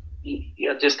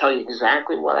just tell you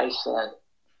exactly what I said,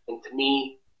 and to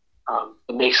me,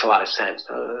 it makes a lot of sense.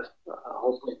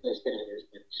 Hopefully, there's been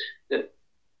that.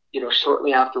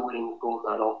 Shortly after winning the gold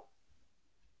medal,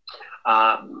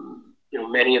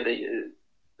 many of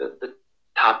the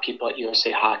top people at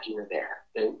USA Hockey were there.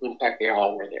 In fact, they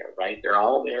all were there, right? They're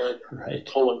all there,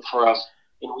 pulling for us,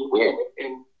 and we win.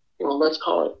 And let's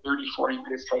call it 30, 40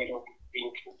 minutes later,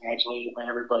 being congratulated by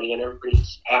everybody, and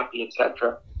everybody's happy,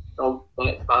 etc. So,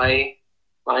 but my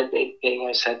big thing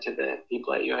I said to the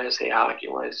people at USA Hockey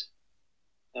was,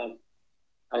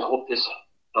 I hope this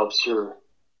helps your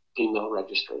female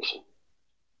registration,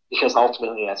 because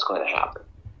ultimately that's going to happen,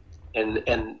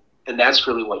 and that's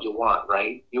really what you want,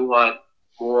 right? You want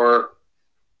more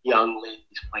young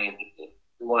ladies playing the game.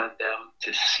 You want them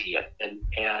to see it,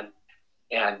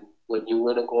 and when you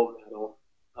win a gold medal,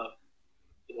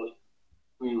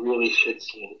 we really should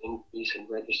see an increase in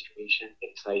registration,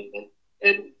 excitement,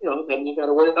 and then you got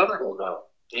to win another gold medal.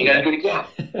 You got to do it again,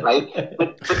 right?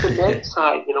 But the men's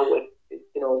side, with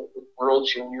World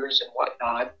Juniors and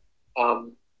whatnot,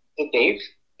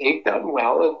 they've done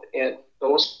well, and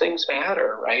those things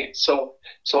matter, right? So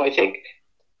I think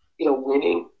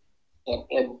winning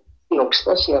and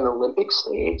especially on the Olympic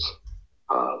stage,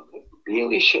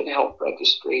 really should help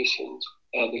registrations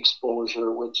and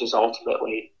exposure, which is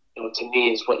ultimately, to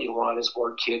me, is what you want, is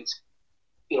more kids,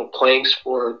 playing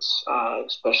sports,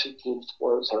 especially team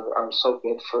sports, are so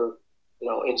good for,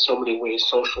 in so many ways,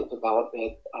 social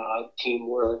development,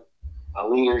 teamwork,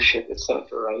 leadership, etc.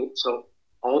 Right? So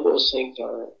all those things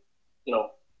are,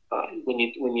 when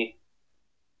you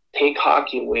take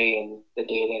hockey away and the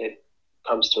day that it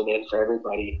comes to an end for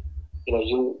everybody,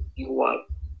 you want,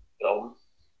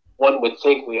 one would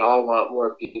think we all want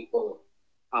more people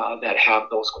that have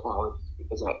those qualities,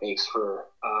 because that makes for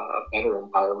a better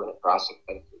environment across the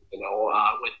country,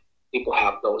 when people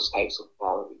have those types of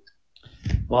qualities.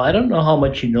 Well, I don't know how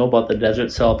much you know about the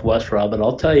Desert Southwest, Rob, but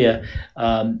I'll tell you,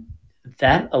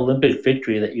 that Olympic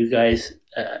victory that you guys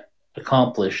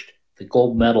accomplished, the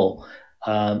gold medal,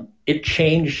 it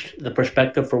changed the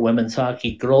perspective for women's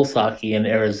hockey, girls hockey in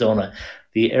Arizona.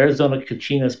 The Arizona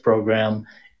Kachinas program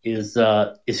is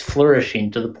flourishing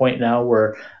to the point now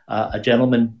where a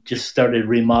gentleman just started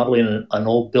remodeling an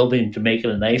old building to make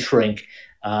it an ice rink.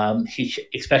 He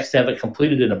expects to have it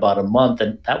completed in about a month,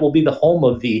 and that will be the home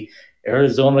of the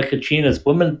Arizona Kachinas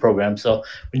women program. So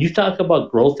when you talk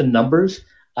about growth in numbers,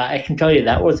 I can tell you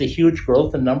that was a huge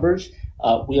growth in numbers.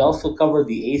 We also covered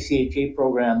the ACHA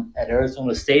program at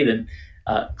Arizona State, and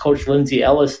Coach Lindsay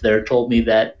Ellis there told me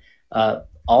that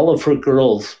all of her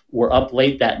girls were up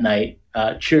late that night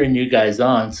cheering you guys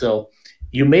on. So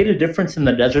you made a difference in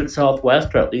the Desert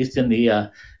Southwest, or at least in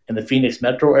the Phoenix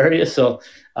metro area. So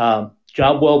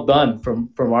job well done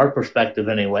from our perspective,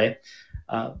 anyway.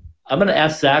 I'm going to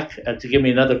ask Zach to give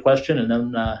me another question, and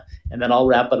then I'll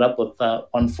wrap it up with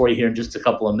one for you here in just a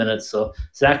couple of minutes. So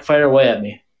Zach, fire away at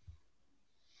me.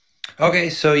 Okay,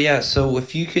 so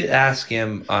if you could ask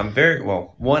him, I'm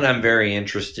very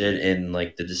interested in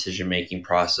like the decision-making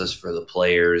process for the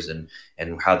players and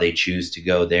how they choose to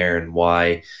go there and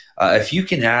why. If you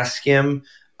can ask him,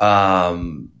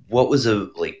 what was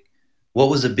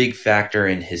a big factor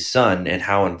in his son, and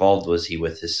how involved was he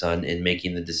with his son in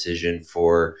making the decision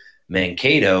for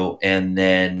Mankato and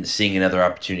then seeing another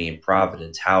opportunity in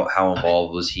Providence? How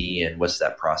involved was he, and what's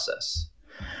that process?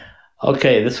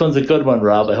 Okay, this one's a good one,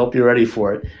 Rob. I hope you're ready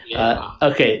for it. Yeah.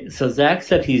 Okay, so Zach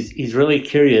said he's really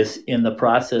curious in the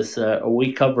process.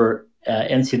 We cover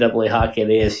NCAA hockey at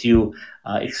ASU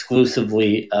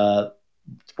exclusively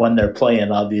when they're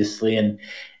playing, obviously,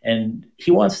 And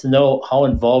he wants to know how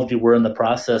involved you were in the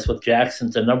process with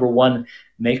Jackson to, number one,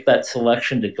 make that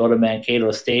selection to go to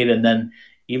Mankato State, and then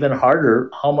even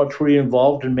harder, how much were you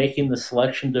involved in making the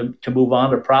selection to move on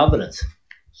to Providence?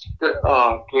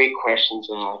 Great question,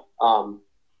 John.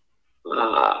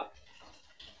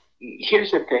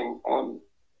 Here's the thing,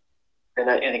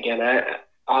 and again, I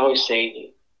always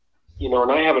say,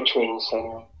 and I have a training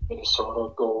center, Minnesota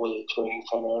goalie training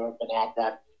center. I've been at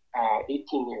that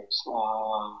 18 years.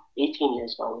 18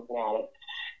 years now we've been at it.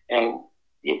 And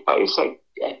the advice I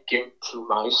give to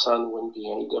my son wouldn't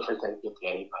be any different than I give to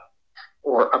anybody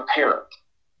or a parent.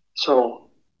 So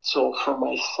for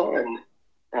my son,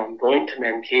 going to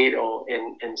Mankato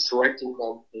and selecting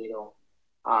Mankato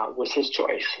was his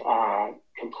choice,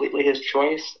 completely his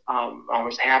choice. I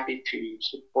was happy to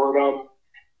support him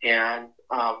and,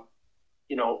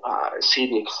 see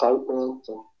the excitement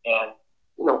and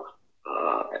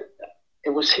it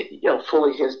was,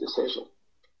 fully his decision.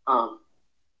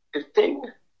 The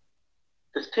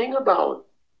thing about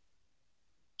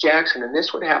Jackson, and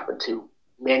this would happen to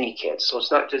many kids, so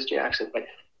it's not just Jackson, but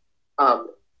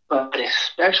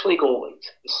especially goalies,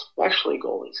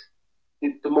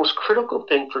 the most critical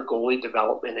thing for goalie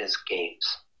development is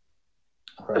games.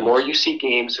 Right. The more you see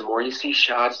games, the more you see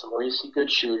shots, the more you see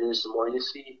good shooters, the more you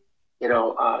see,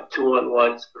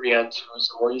 2-on-1s, 3-on-2s,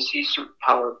 the more you see certain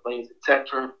power plays, et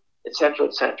cetera,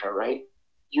 right?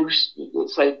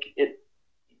 It's like it.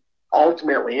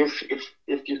 Ultimately, if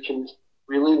you can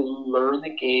really learn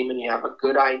the game and you have a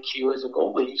good IQ as a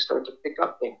goalie, you start to pick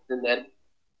up things, and then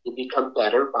you become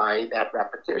better by that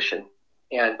repetition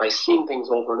and by seeing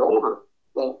things over and over.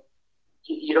 Well,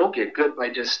 you don't get good by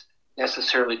just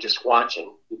necessarily just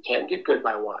watching. You can't get good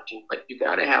by watching, but you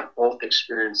got to have both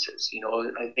experiences.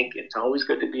 I think it's always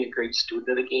good to be a great student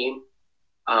of the game.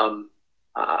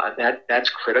 That's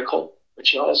critical,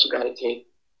 but you also got to take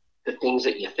the things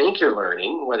that you think you're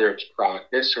learning, whether it's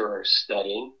practice or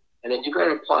studying, and then you got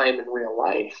to apply them in real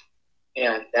life,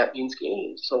 and that means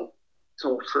games. So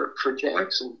for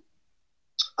Jackson,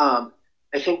 I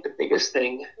think the biggest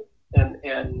thing,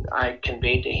 and I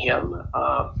conveyed to him,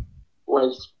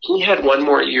 was he had one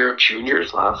more year of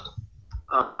juniors left,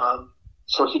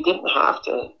 so he didn't have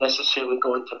to necessarily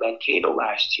go into Mankato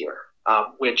last year,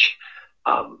 which,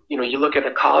 you look at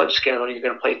a college schedule, you're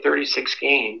going to play 36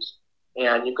 games,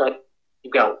 and you've got,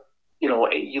 you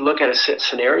look at a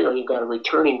scenario, you've got a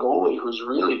returning goalie who's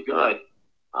really good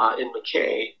in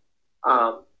McKay,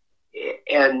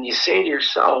 and you say to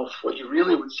yourself, what you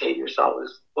really would say to yourself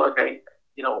is, look, a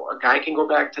guy can go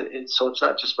back to, and so it's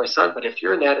not just my son, but if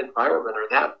you're in that environment or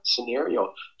that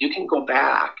scenario, you can go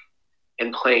back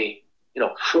and play,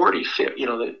 40, 50,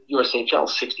 the USHL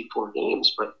 64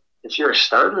 games, but if you're a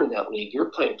starter in that league, you're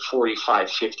playing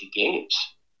 45, 50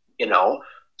 games,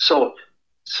 So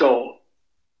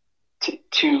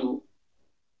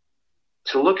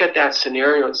to look at that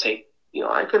scenario and say,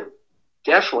 I could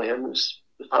definitely,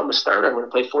 if I'm a starter, I'm going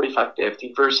to play 45,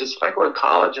 50 versus if I go to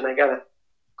college and I got to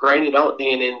grind it out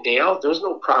day in and day out, there's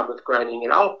no problem with grinding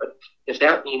it out. But if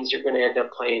that means you're going to end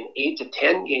up playing 8 to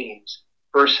 10 games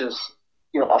versus,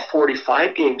 a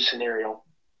 45 game scenario,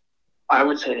 I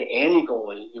would say to any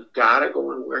goalie, you've got to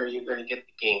go in where you're going to get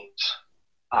the games.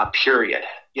 Period.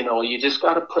 You just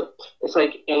got to it's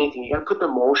like anything, you got to put the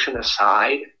emotion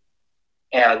aside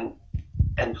and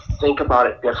think about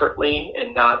it differently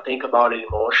and not think about it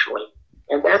emotionally.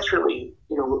 And that's really,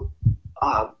 the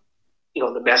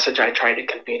message I tried to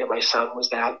convey to my son was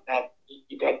that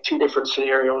you got two different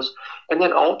scenarios. And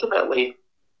then ultimately,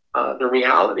 the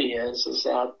reality is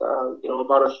that,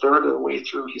 about a third of the way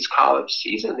through his college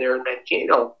season there in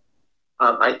Mankato,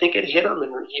 I think it hit him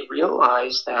and he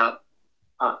realized that,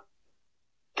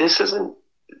 this isn't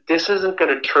going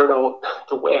to turn out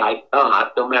the way I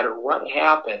thought, no matter what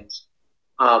happens,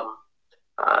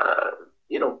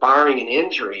 barring an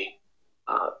injury.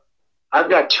 I've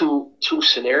got two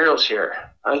scenarios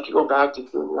here. I could go back to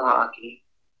junior hockey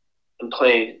and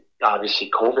play, obviously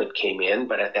COVID came in,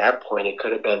 but at that point it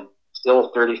could have been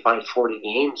still 35, 40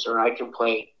 games, or I can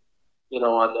play,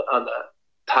 on the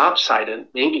top side and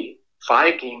maybe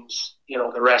 5 games,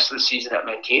 the rest of the season at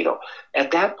Mankato.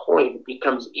 At that point, it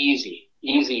becomes easy,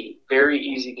 very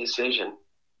easy decision.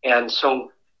 And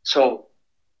so,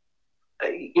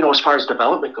 as far as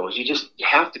development goes, you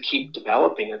have to keep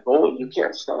developing and going. You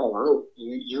can't stall out.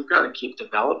 You've got to keep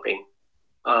developing.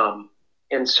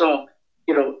 And so,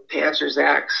 to answer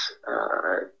Zach's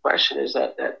question is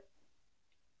that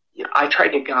I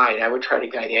would try to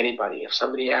guide anybody. If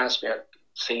somebody asked me, I'd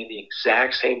say the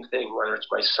exact same thing, whether it's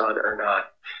my son or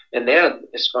not. And then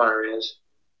as far as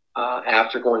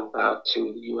after going back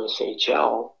to the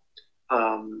USHL,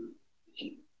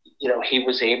 he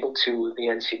was able to. The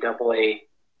NCAA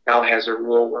now has a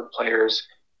rule where players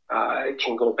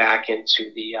can go back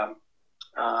into the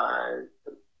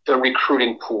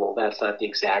recruiting pool. That's not the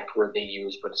exact word they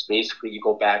use, but it's basically you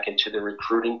go back into the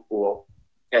recruiting pool,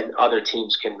 and other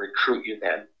teams can recruit you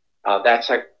then. That's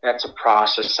a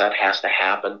process that has to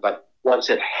happen, but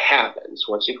once it happens,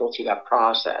 once you go through that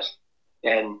process,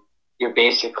 then you're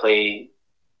basically,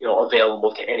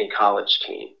 available to any college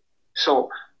team.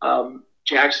 So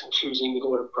Jackson choosing to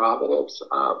go to Providence,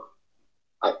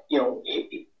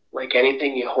 like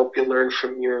anything, you hope you learn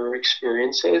from your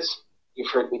experiences. You've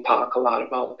heard me talk a lot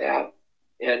about that,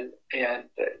 and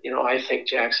I think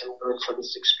Jackson learned from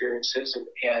his experiences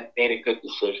and made a good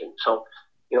decision. So,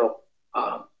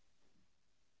 I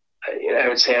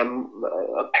would say I'm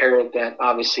a parent that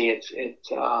obviously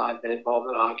I've been involved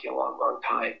in hockey a long, long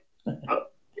time.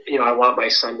 I want my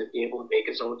son to be able to make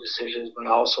his own decisions, but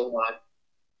I also want,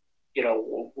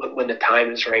 when the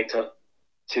time is right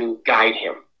to guide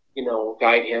him, and,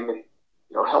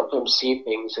 help him see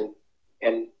things.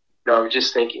 And I was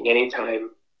just thinking anytime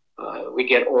we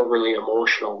get overly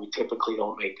emotional, we typically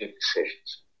don't make good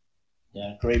decisions.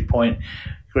 Yeah, great point.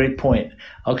 Great point.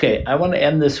 Okay, I want to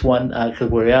end this one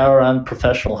because we are on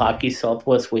Professional Hockey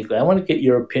Southwest Weekly. I want to get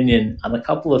your opinion on a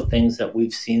couple of things that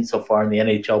we've seen so far in the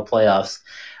NHL playoffs.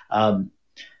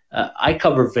 I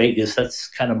cover Vegas. That's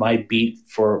kind of my beat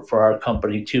for our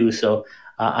company too. So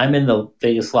I'm in the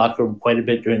Vegas locker room quite a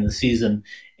bit during the season.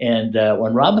 And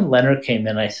when Robin Lehner came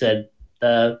in, I said,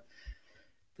 the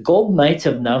Golden Knights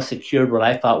have now secured what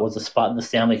I thought was a spot in the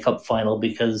Stanley Cup final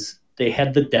because they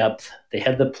had the depth, they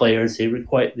had the players,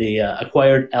 they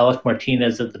acquired Alec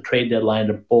Martinez at the trade deadline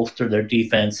to bolster their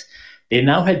defense. They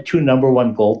now had two number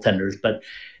one goaltenders, but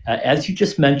as you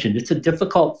just mentioned, it's a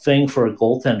difficult thing for a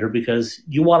goaltender because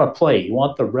you want to play, you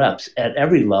want the reps at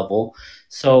every level.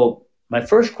 So my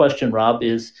first question, Rob,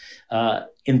 is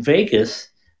in Vegas,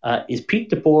 is Pete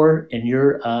DeBoer in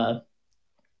your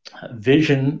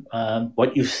vision,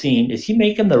 what you've seen, is he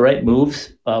making the right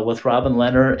moves with Robin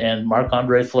Lehner and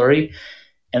Marc-Andre Fleury?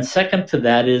 And second to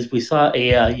that is we saw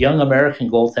a young American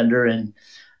goaltender in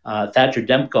Thatcher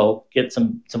Demko get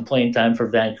some playing time for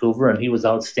Vancouver, and he was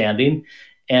outstanding.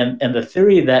 And the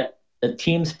theory that the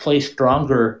teams play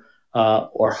stronger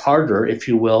or harder, if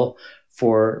you will,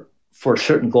 for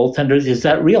certain goaltenders, is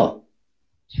that real?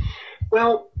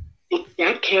 Well,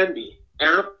 that can be.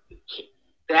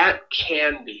 That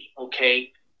can be,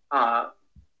 okay.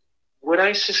 What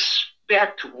I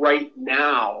suspect right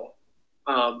now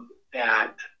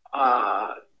that,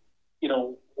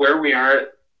 where we are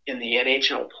in the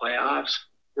NHL playoffs,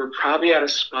 we're probably at a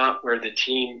spot where the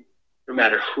team, no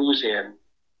matter who's in,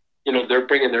 they're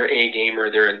bringing their A game,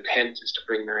 or their intent is to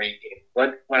bring their A game.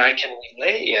 What I can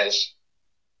relay is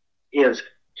if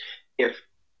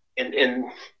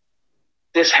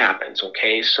this happens,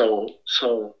 okay, so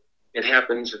it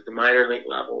happens at the minor league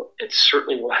level. It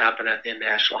certainly will happen at the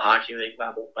National Hockey League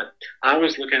level. But I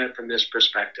was looking at it from this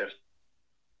perspective,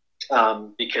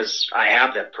 because I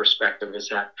have that perspective, is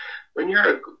that when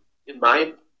you're, in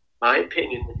my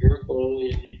opinion, when you're a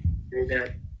goalie, you're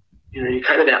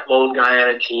kind of that lone guy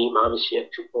on a team. Obviously, you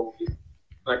have two goalies,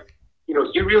 but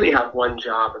you really have one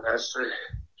job, and that's to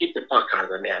keep the puck out of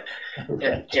the net.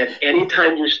 Right. And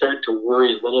anytime you start to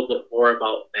worry a little bit more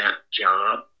about that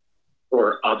job,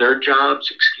 or other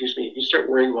jobs, you start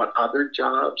worrying about other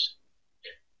jobs,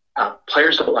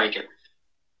 players don't like it.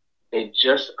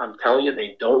 I'm telling you,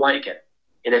 they don't like it.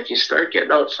 And if you start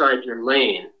getting outside your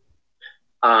lane,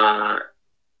 the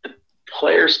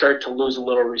players start to lose a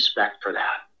little respect for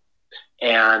that.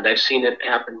 And I've seen it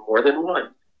happen more than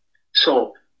once.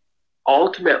 So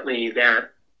ultimately,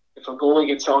 that if a goalie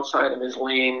gets outside of his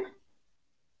lane,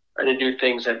 trying to do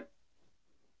things that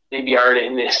maybe aren't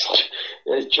in this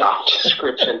job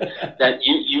description, that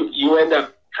you end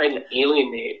up kind of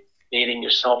alienating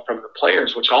yourself from the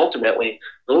players, which ultimately,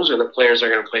 those are the players that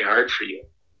are going to play hard for you,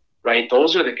 right?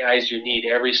 Those are the guys you need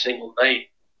every single night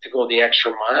to go the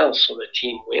extra mile so the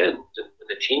team wins. And when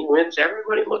the team wins,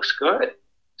 everybody looks good.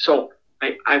 So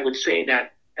I would say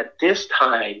that at this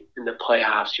time in the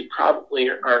playoffs, you probably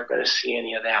aren't going to see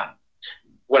any of that.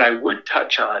 What I would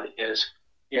touch on is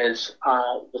with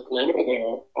Leonard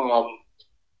there,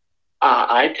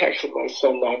 I texted my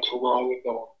son not too long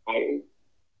ago.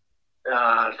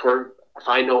 If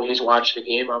I know he's watching the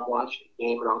game, I'm watching the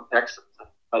game, and I'll text him.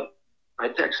 But I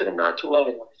texted him not too long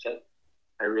ago. I said,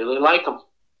 I really like him.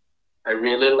 I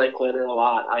really like Leonard a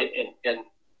lot. And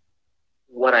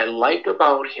what I like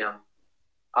about him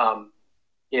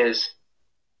is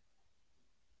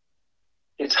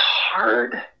it's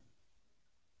hard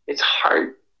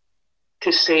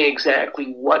to say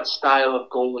exactly what style of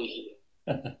goalie he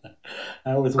is.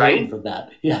 I was waiting for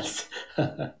that. Yes.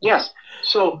 Yes.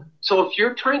 So if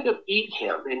you're trying to beat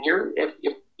him, and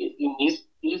if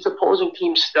these opposing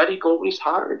teams study goalies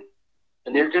hard,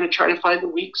 and they're going to try to find the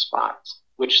weak spots,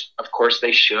 which of course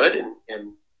they should,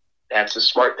 and that's a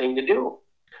smart thing to do.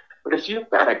 But if you've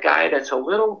got a guy that's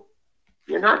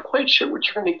you're not quite sure what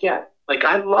you're going to get. Like,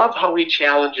 I love how he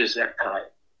challenges that time.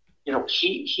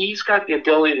 He's got the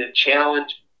ability to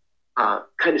challenge,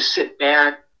 kind of sit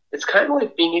back. It's kind of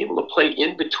like being able to play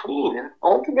in between. And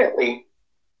ultimately,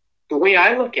 the way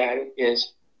I look at it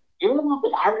is you're a little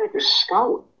bit harder to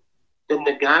scout than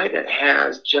the guy that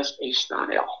has just a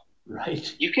style.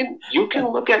 Right. You can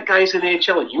look at guys in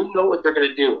the AHL and you know what they're going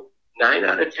to do 9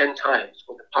 out of 10 times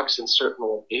when the puck's in certain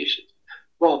locations.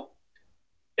 Well,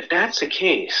 if that's the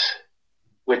case,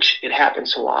 which it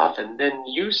happens so often, then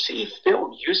you see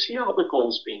film, you see all the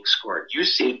goals being scored, you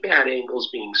see bad angles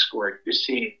being scored, you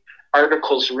see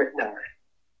articles written on it.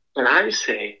 But I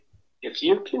say, if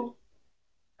you can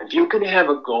have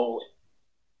a goalie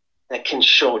that can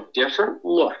show different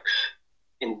looks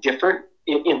in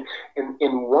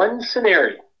one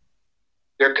scenario,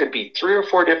 there could be 3 or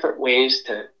 4 different ways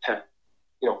to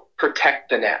protect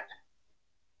the net.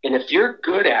 And if you're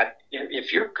good at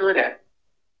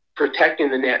protecting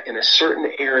the net in a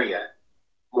certain area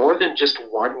more than just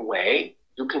one way,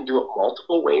 you can do it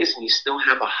multiple ways and you still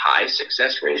have a high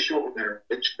success ratio no matter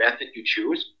which method you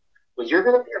choose. Well, you're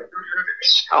going to be a better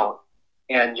scout,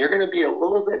 and you're going to be a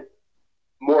little bit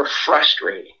more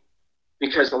frustrating,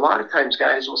 because a lot of times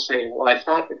guys will say, well, I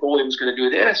thought the goalie was going to do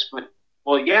this, but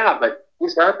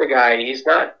he's not the guy. He's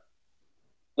not,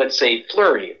 let's say,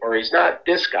 Fleury, or he's not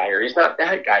this guy, or he's not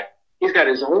that guy. He's got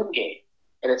his own game,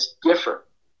 and it's different.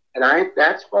 And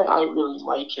that's why I really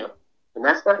like him. And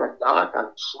that's not a knock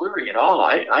on Fleury at all.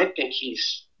 I think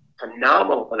he's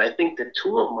phenomenal, and I think the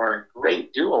two of them are a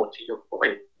great duo, to your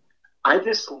point. I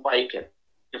just like it.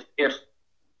 If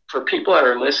for people that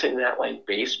are listening that like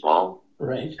baseball,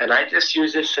 right? And I just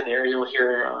use this scenario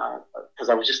here because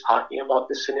I was just talking about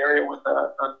this scenario with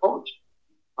a coach.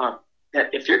 That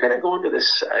if you're going to go into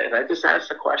this, and I just asked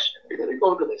the question, if you're going to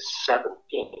go into the 7th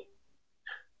game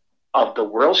of the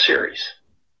World Series,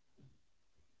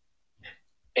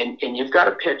 and you've got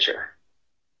a pitcher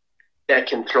that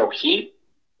can throw heat,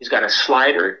 he's got a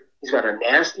slider, he's got a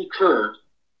nasty curve,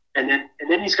 and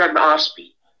then he's got an off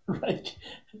speed. Right.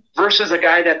 Versus a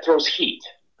guy that throws heat.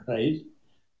 Right.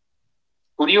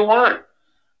 Who do you want?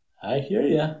 I hear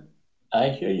you.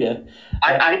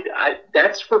 I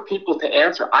that's for people to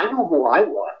answer. I know who I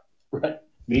want. Right.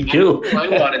 Me too. I know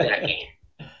who I want in that game.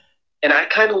 And I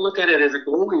kind of look at it as a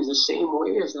goalie the same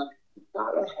way as that. You've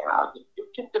got to have, if you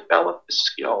can develop the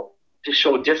skill to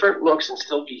show different looks and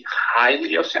still be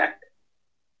highly effective,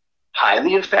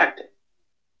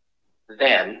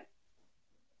 then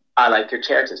I like your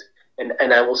chances.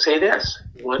 And I will say this,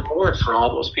 one more for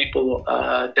all those people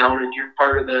down in your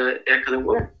part of the neck of the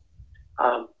woods.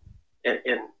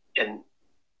 And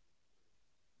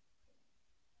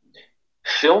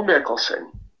Phil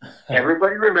Mickelson,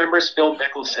 everybody remembers Phil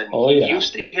Mickelson. Oh, he yeah.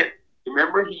 used to hit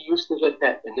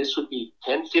that, and this would be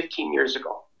 10, 15 years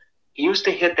ago. He used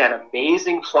to hit that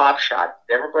amazing flop shot.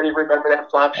 Everybody remember that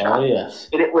flop shot? Oh, yes.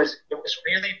 And it was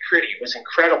really pretty. It was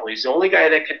incredible. He's the only guy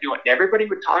that could do it. And everybody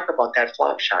would talk about that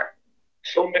flop shot.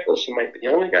 Phil Mickelson might be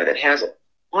the only guy that has it.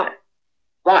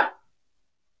 But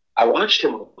I watched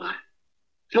him a lot.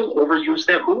 Phil overused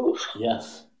that move.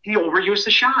 Yes. He overused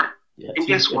the shot. Yes, and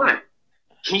guess what?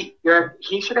 He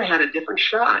should have had a different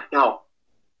shot. Now,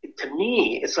 to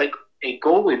me, it's like a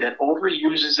goalie that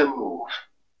overuses a move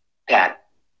that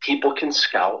people can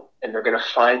scout, and they're going to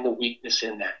find the weakness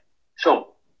in that.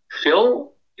 So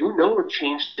Phil,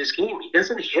 changed his game. He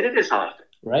doesn't hit it as often.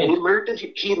 Right. And he learned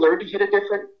to hit a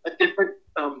different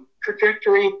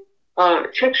trajectory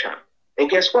chip shot. And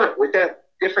guess what? With that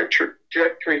different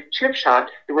trajectory chip shot,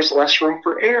 there was less room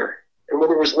for error. And when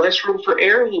there was less room for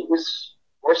error, he was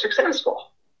more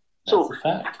successful. That's a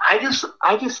fact. I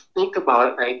just think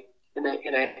about it, and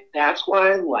that's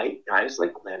why I like guys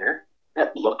like Leonard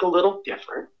that look a little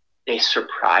different. They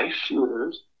surprise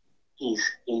shooters. He's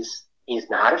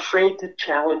not afraid to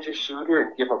challenge a shooter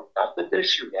and give him nothing to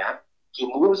shoot at. He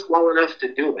moves well enough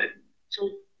to do it. So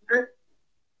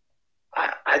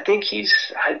I think he's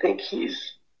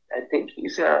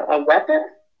a weapon.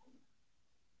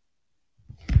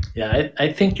 Yeah,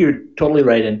 I think you're totally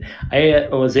right. And I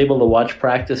was able to watch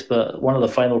practice, but one of the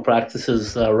final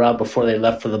practices, Rob, before they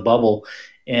left for the bubble.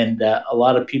 And a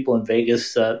lot of people in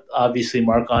Vegas, obviously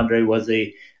Marc-Andre was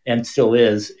and still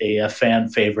is a fan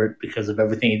favorite because of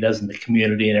everything he does in the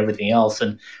community and everything else.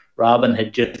 And Robin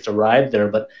had just arrived there.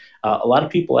 But a lot of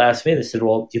people asked me, they said,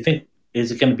 well, do you think,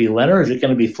 is it going to be Leonard or is it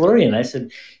going to be Fleury? And I said,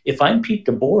 if I'm Pete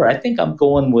DeBoer, I think I'm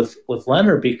going with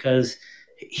Leonard because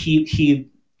he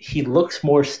looks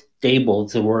more stable,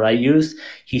 is the word I used.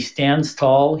 He stands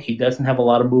tall. He doesn't have a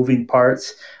lot of moving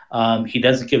parts. He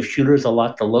doesn't give shooters a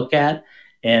lot to look at.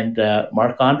 And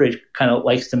Marc-Andre kind of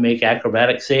likes to make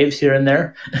acrobatic saves here and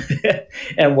there.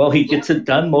 And while he gets it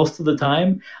done most of the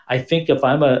time, I think if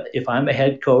I'm a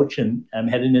head coach and I'm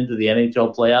heading into the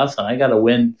NHL playoffs and I got to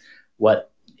win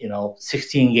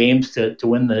 16 games to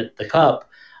win the cup,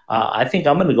 I think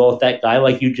I'm going to go with that guy,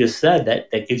 like you just said,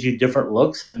 that gives you different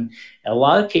looks. And in a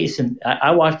lot of cases,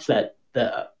 I watched a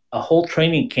whole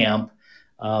training camp,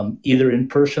 either in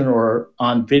person or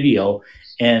on video,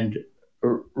 and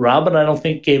Robin, I don't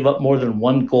think, gave up more than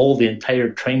one goal the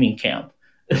entire training camp.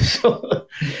 So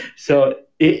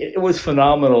it was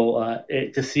phenomenal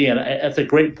to see, and that's a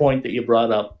great point that you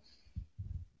brought up.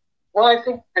 Well, I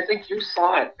think you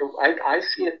saw it. I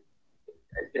see it.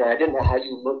 I didn't know how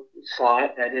you saw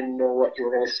it. I didn't know what you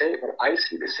were going to say, but I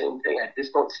see the same thing. I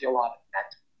just don't see a lot of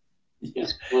that.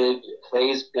 He's big, he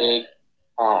plays big.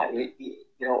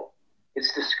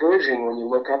 It's discouraging when you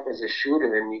look up as a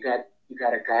shooter and you got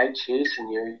a guy chasing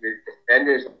you. Your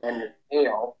defender's on your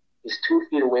tail. He's 2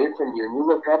 feet away from you, and you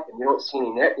look up and you don't see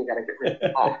any net. And you got to get rid of the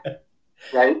puck,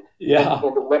 right? Yeah.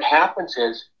 And what happens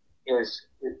is this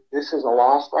is a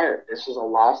lost art. This is a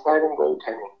lost art in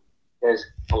goaltending. There's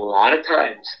a lot of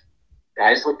times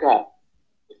guys look up.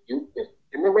 If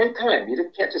in the right time, you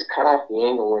can't just cut off the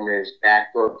angle when there's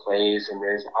backdoor plays and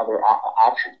there's other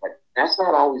options. But that's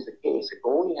not always the case. A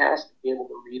goalie has to be able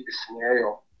to read the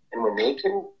scenario, and when they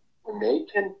can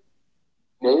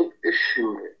make the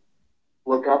shooter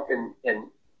look up and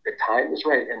the time is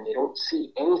right and they don't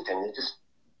see anything, they just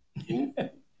you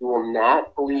will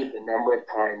not believe the number of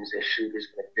times a shooter's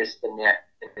going to miss the net.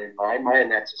 And in my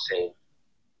mind, that's a save.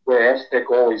 Whereas the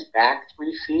goalie's back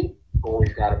 3 feet,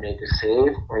 goalie's got to make a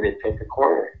save or they pick a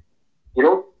corner.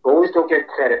 Goalies don't get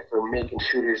credit for making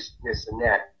shooters miss the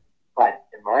net. But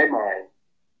in my mind,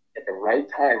 at the right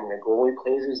time, when a goalie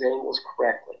plays his angles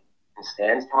correctly and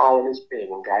stands tall and is big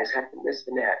and guys have to miss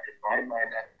the net, in my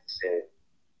mind, that's a save.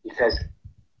 Because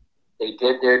they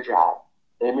did their job.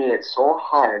 They made it so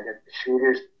hard that the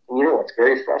shooters, and it's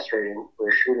very frustrating for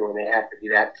a shooter when they have to be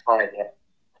that fine, they have to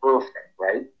be perfect,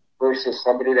 right? Versus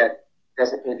somebody that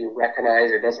doesn't maybe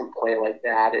recognize or doesn't play like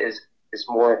that, is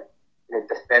more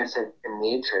defensive in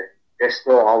nature. There's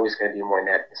still always going to be more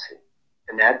net missing.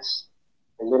 And that's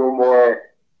a little more,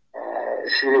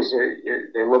 shooters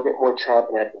they're a little bit more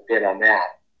chomping at the bit on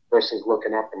that versus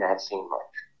looking up and not seeing much.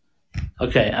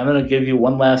 Okay, I'm going to give you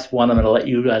one last one. I'm going to let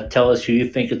you tell us who you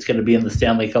think it's going to be in the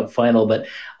Stanley Cup final, but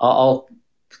I'll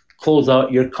close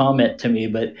out your comment to me.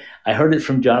 But I heard it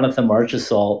from Jonathan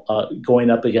Marchessault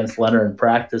going up against Leonard in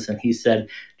practice, and he said,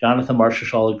 Jonathan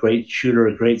Marchessault, a great shooter,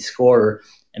 a great scorer,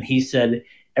 and he said,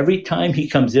 every time he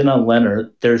comes in on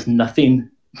Leonard, there's nothing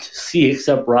to see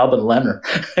except Robin Leonard.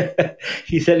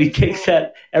 He said he takes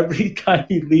that every time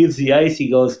he leaves the ice. He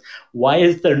goes, why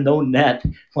is there no net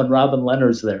when Robin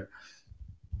Leonard's there?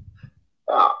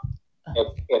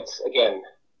 It's again,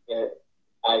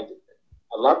 I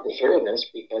love to hear this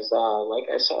because, like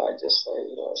I said, I just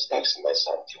was texting my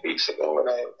son 2 weeks ago, and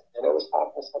I was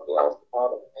talking to somebody else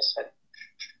about it. And I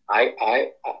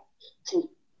said,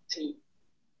 see,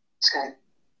 Scott,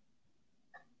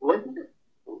 one thing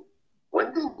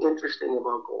interesting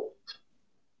about goals,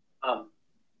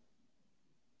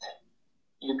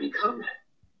 you can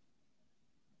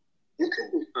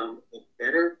become a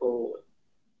better goalie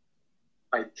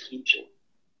by teaching.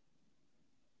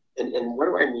 And what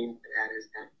do I mean by that is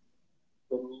that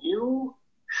when you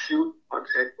shoot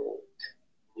pucks at goals,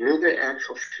 you're the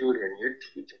actual shooter and you're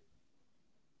teaching,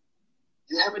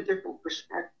 you have a different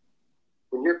perspective.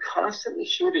 When you're constantly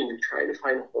shooting, you're trying to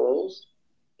find holes,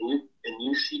 and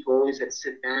you see goalies that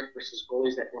sit back versus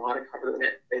goalies that know how to cover the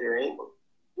net and play their angle.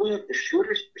 You have the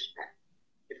shooter's perspective.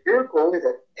 If you're a goalie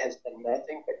that has done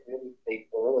nothing but really play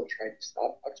goal and try to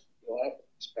stop pucks, you don't have the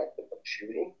perspective of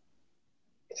shooting,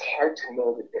 it's hard to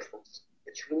know the difference.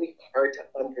 It's really hard to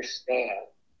understand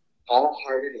how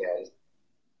hard it is.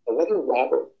 And whether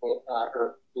Robert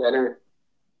or Leonard,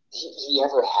 he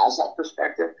ever has that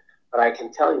perspective, but I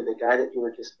can tell you the guy that you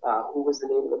were just, who was the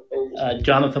name of the player?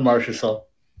 Jonathan Marchessault.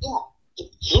 Yeah,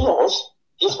 he knows.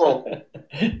 He's one.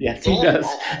 Yes, he does.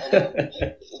 And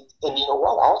you know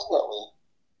what? Ultimately,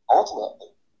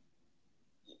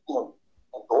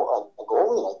 a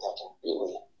goalie like that can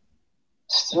really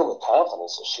steal the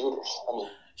confidence of shooters. I mean,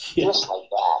 just like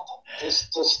that,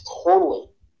 just totally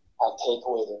take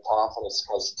away their confidence.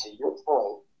 Because to your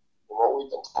point, what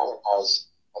we've been talking about is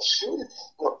a shooter.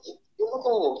 You're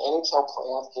looking at an NHL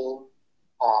playoff game,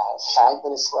 5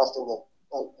 minutes left in the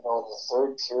in the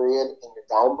third period, and you're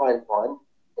down by 1,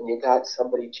 and you got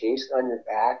somebody chasing on your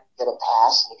back, get a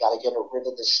pass, and you got to get rid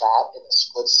of the shot in a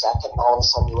split second, and all of a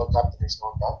sudden you look up and there's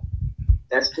no net.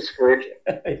 That's discouraging.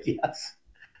 Yes.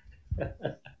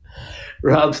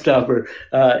 Rob Stauber,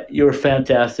 you're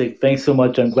fantastic. Thanks so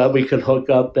much. I'm glad we could hook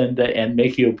up and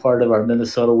make you a part of our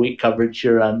Minnesota Week coverage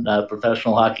here on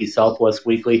Professional Hockey Southwest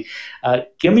Weekly.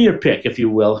 Give me your pick, if you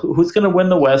will. Who's going to win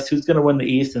the West? Who's going to win the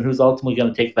East? And who's ultimately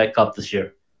going to take that cup this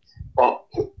year? Well,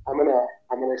 I'm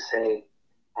gonna say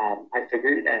I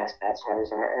figured you'd ask that, so I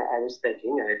was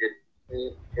thinking, and I did.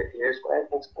 Here's what I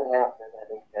think's going to happen. I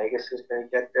think Vegas is going to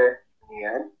get there in the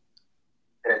end,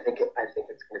 and I think it's going to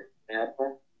be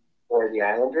Tampa or the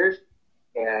Islanders.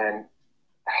 And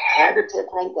I had to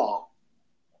pick right now.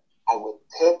 I would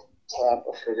pick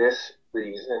Tampa for this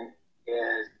reason: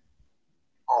 is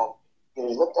you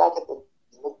look back at the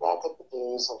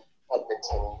days of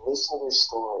Edmonton and listen to their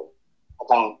story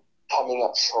about coming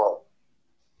up short,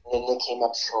 and then they came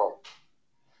up short,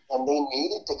 and they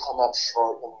needed to come up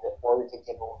short in order to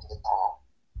get over the top.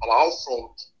 And I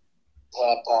think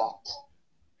Tampa,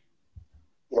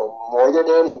 more than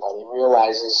anybody,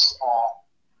 realizes,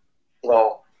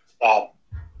 that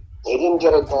they didn't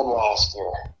get it done last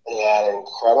year. They had an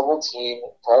incredible team,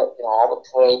 all the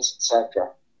points,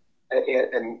 etc.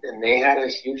 And they had a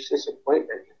huge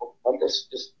disappointment.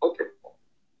 Just look at them.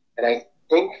 And I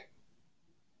think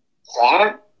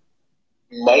that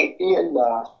might be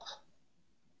enough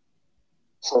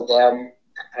for them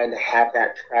to kind of have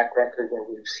that track record that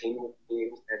we've seen with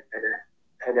teams that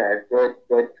kind of good,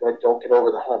 don't get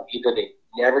over the hump. Either they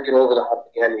never get over the hump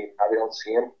again, and you probably don't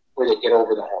see them, or they get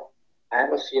over the hump. I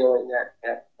have a feeling that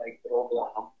might get over the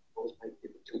hump. Those might be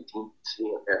the two teams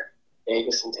seeing it there,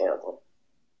 Vegas and Tampa.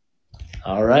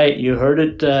 All right, you heard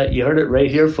it. You heard it right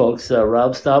here, folks.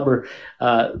 Rob Stauber,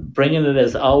 bringing it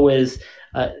as always.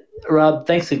 Rob,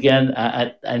 thanks again.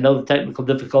 I know the technical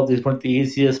difficulties weren't the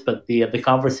easiest, but the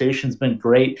conversation's been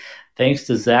great. Thanks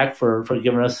to Zach for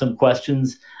giving us some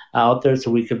questions out there, so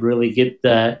we could really get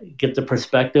the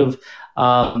perspective.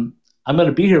 I'm going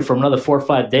to be here for another 4 or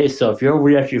 5 days, so if you're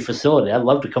over at your facility, I'd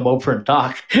love to come over and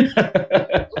talk. No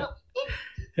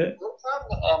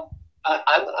problem.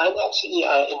 I'm actually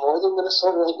in northern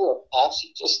Minnesota right now,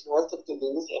 actually just north of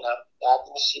Duluth, and I'm back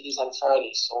in the cities on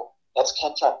Friday, so let's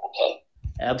catch up, okay?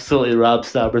 Absolutely, Rob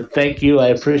Stauber. Thank you. I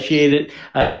appreciate it.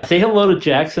 Say hello to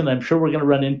Jackson. I'm sure we're going to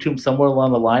run into him somewhere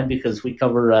along the line because we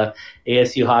cover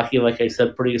ASU hockey, like I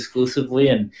said, pretty exclusively,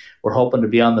 and we're hoping to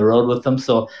be on the road with them.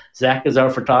 So Zach is our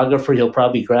photographer. He'll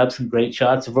probably grab some great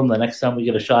shots of him the next time we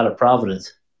get a shot at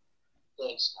Providence.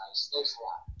 Thanks, guys. Thanks a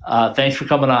lot. Thanks for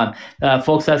coming on.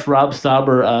 Folks, that's Rob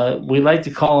Stauber. We like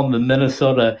to call him the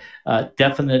Minnesota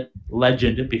definite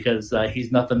legend because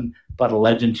he's nothing but a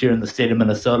legend here in the state of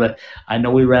Minnesota. I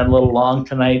know we ran a little long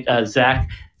tonight. Zach,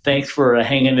 thanks for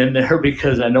hanging in there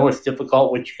because I know it's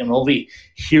difficult when you can only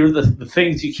hear the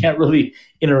things. You can't really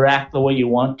interact the way you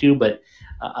want to, but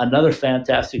another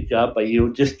fantastic job by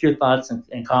you. Just your thoughts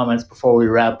and comments before we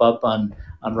wrap up on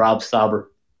Rob Stauber.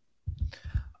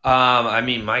 I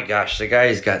mean, my gosh, the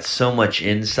guy's got so much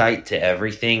insight to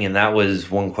everything, and that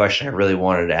was one question I really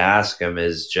wanted to ask him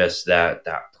is just that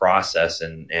process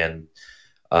and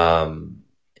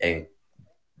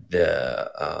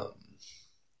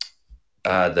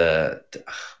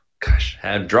gosh,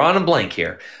 I'm drawing a blank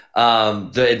here.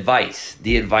 The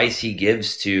advice he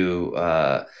gives to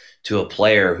a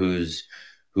player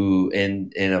who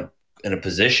in a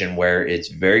position where it's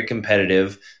very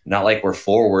competitive, not like we're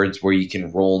forwards where you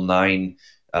can roll 9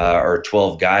 or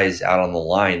 12 guys out on the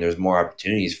line. There's more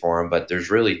opportunities for them, but there's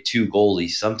really 2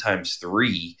 goalies, sometimes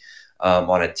 3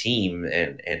 on a team,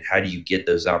 and how do you get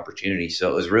those opportunities? So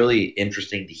it was really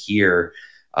interesting to hear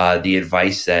the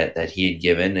advice that he had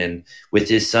given, and with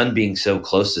his son being so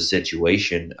close to the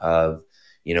situation of,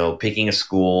 picking a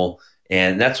school,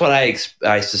 and that's what I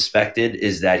suspected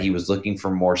is that he was looking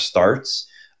for more starts.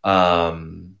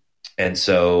 And that's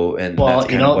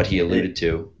kind of what he alluded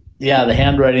to. Yeah, the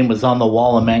handwriting was on the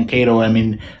wall in Mankato. I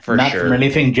mean, from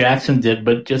anything Jackson did,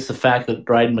 but just the fact that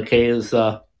Dryden McKay is,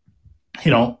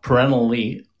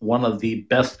 perennially one of the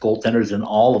best goaltenders in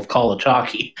all of college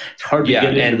hockey. It's hard to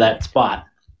get into that spot.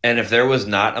 And if there was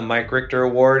not a Mike Richter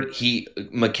award,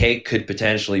 McKay could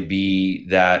potentially be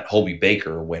that Hobie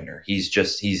Baker winner. He's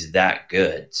that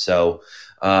good. So,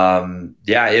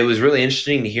 it was really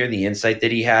interesting to hear the insight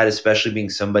that he had, especially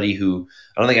being somebody who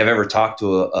I don't think I've ever talked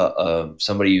to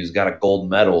somebody who's got a gold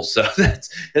medal. So that's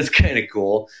kind of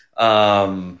cool.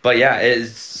 But yeah,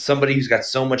 it's somebody who's got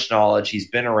so much knowledge. He's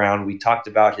been around. We talked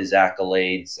about his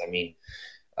accolades. I mean,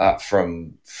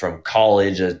 from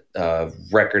college, a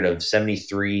record of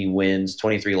 73 wins,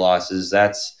 23 losses.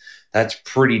 That's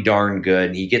pretty darn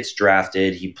good. He gets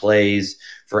drafted. He plays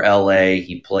for LA.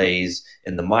 He plays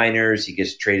in the minors. He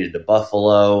gets traded to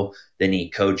Buffalo. Then he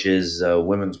coaches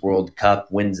Women's World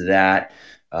Cup, wins that,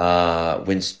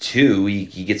 wins 2.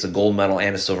 He gets a gold medal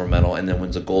and a silver medal, and then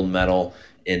wins a gold medal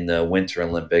in the Winter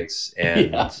Olympics.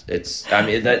 And that's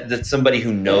somebody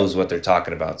who knows what they're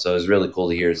talking about. So it's really cool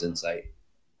to hear his insight.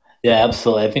 Yeah,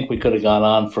 absolutely. I think we could have gone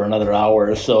on for another hour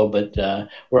or so, but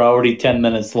we're already 10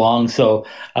 minutes long. So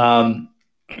why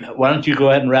don't you go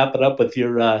ahead and wrap it up with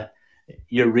your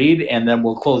read, and then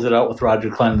we'll close it out with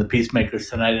Roger Clyne and the Peacemakers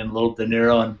tonight and Little De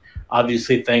Niro. And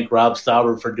obviously thank Rob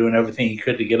Stauber for doing everything he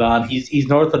could to get on. He's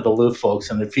north of Duluth, folks,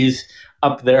 and if he's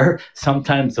up there,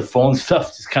 sometimes the phone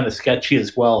stuff is kind of sketchy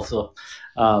as well. So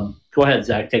go ahead,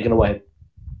 Zach, take it away.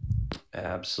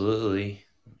 Absolutely.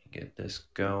 Get this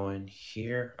going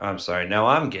here. I'm sorry. Now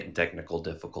I'm getting technical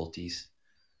difficulties.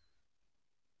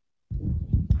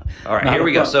 All right, here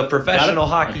we go. So professional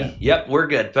hockey. Okay. Yep, we're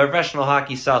good. Professional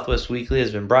Hockey Southwest Weekly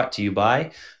has been brought to you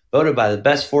by, voted by the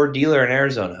best Ford dealer in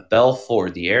Arizona, Bell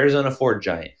Ford. The Arizona Ford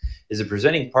Giant is a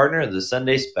presenting partner of the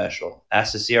Sunday Special.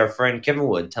 Ask to see our friend Kevin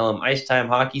Wood. Tell him Ice Time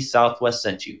Hockey Southwest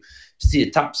sent you. To see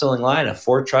a top-selling line of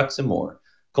Ford trucks and more.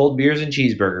 Cold beers and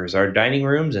cheeseburgers. Our dining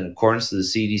rooms, in accordance to the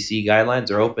CDC guidelines,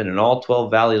 are open in all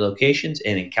 12 Valley locations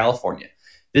and in California.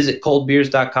 Visit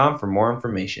coldbeers.com for more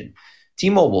information.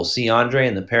 T-Mobile. See Andre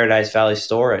in the Paradise Valley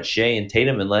store at Shea and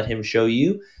Tatum and let him show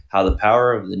you how the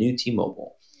power of the new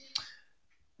T-Mobile.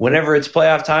 Whenever it's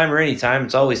playoff time or anytime,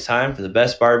 it's always time for the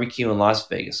best barbecue in Las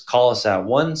Vegas. Call us at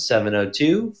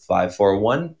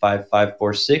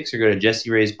 1-702-541-5546 or go to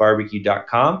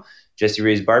JessieRaysBarbecue.com. Jessie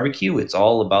Ray's Barbecue, it's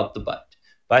all about the butt.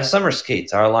 By Summer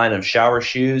Skates, our line of shower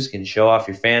shoes can show off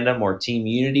your fandom or team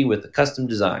unity with a custom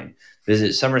design.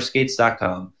 Visit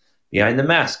summerskates.com. Behind the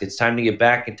Mask, it's time to get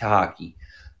back into hockey.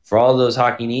 For all those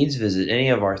hockey needs, visit any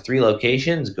of our 3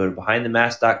 locations. Go to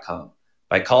behindthemask.com.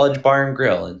 By College Bar and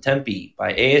Grill in Tempe,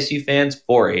 by ASU fans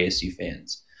for ASU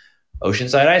fans.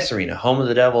 Oceanside Ice Arena, home of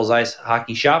the Devils Ice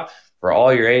Hockey Shop for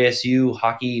all your ASU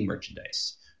hockey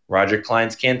merchandise. Roger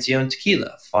Clyne's Cancion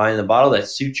Tequila. Find the bottle that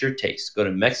suits your taste. Go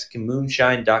to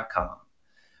MexicanMoonshine.com.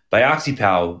 By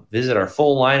OxyPow. Visit our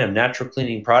full line of natural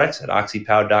cleaning products at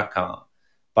OxyPow.com.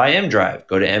 By mDrive.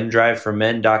 Go to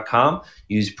mDriveForMen.com.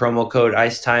 Use promo code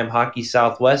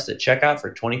IcetimeHockeySouthwest at checkout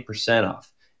for 20%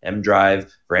 off. mDrive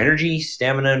for energy,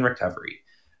 stamina, and recovery.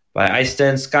 By Ice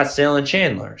Den, Scottsdale, and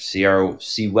Chandler. See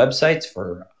websites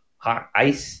for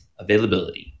ice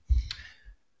availability.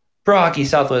 Pro Hockey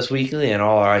Southwest Weekly and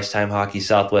all our Ice Time Hockey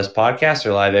Southwest podcasts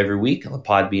are live every week on the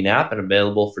Podbean app and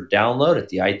available for download at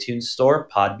the iTunes Store,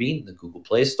 Podbean, the Google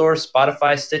Play Store,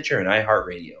 Spotify, Stitcher, and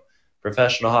iHeartRadio.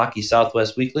 Professional Hockey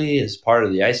Southwest Weekly is part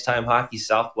of the Ice Time Hockey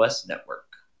Southwest Network.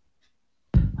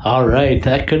 All right.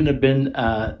 That couldn't have been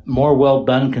more well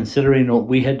done considering what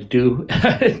we had to do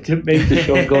to make the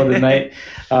show go tonight.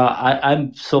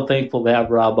 I'm so thankful to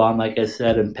have Rob on, like I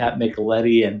said, and Pat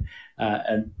Micheletti and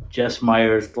Jess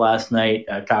Myers last night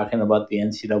talking about the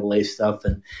NCAA stuff.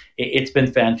 And it's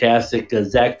been fantastic.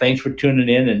 Zach, thanks for tuning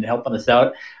in and helping us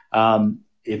out.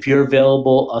 If you're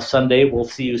available Sunday, we'll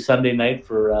see you Sunday night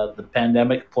for the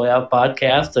Pandemic Playoff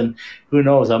Podcast. And who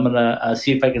knows, I'm going to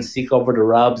see if I can sneak over to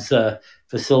Rob's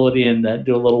facility and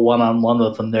do a little one-on-one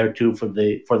with him there too for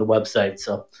the website.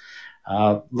 So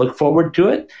look forward to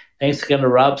it. Thanks again to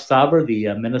Rob Stauber,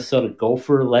 the Minnesota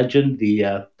Gopher legend,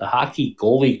 the hockey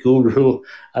goalie guru.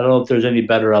 I don't know if there's any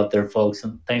better out there, folks.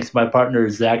 And thanks to my partner,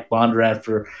 Zach Bondurant,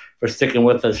 for sticking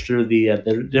with us through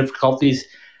the difficulties.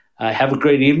 Have a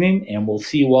great evening, and we'll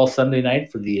see you all Sunday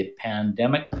night for the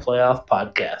Pandemic Playoff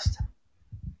Podcast.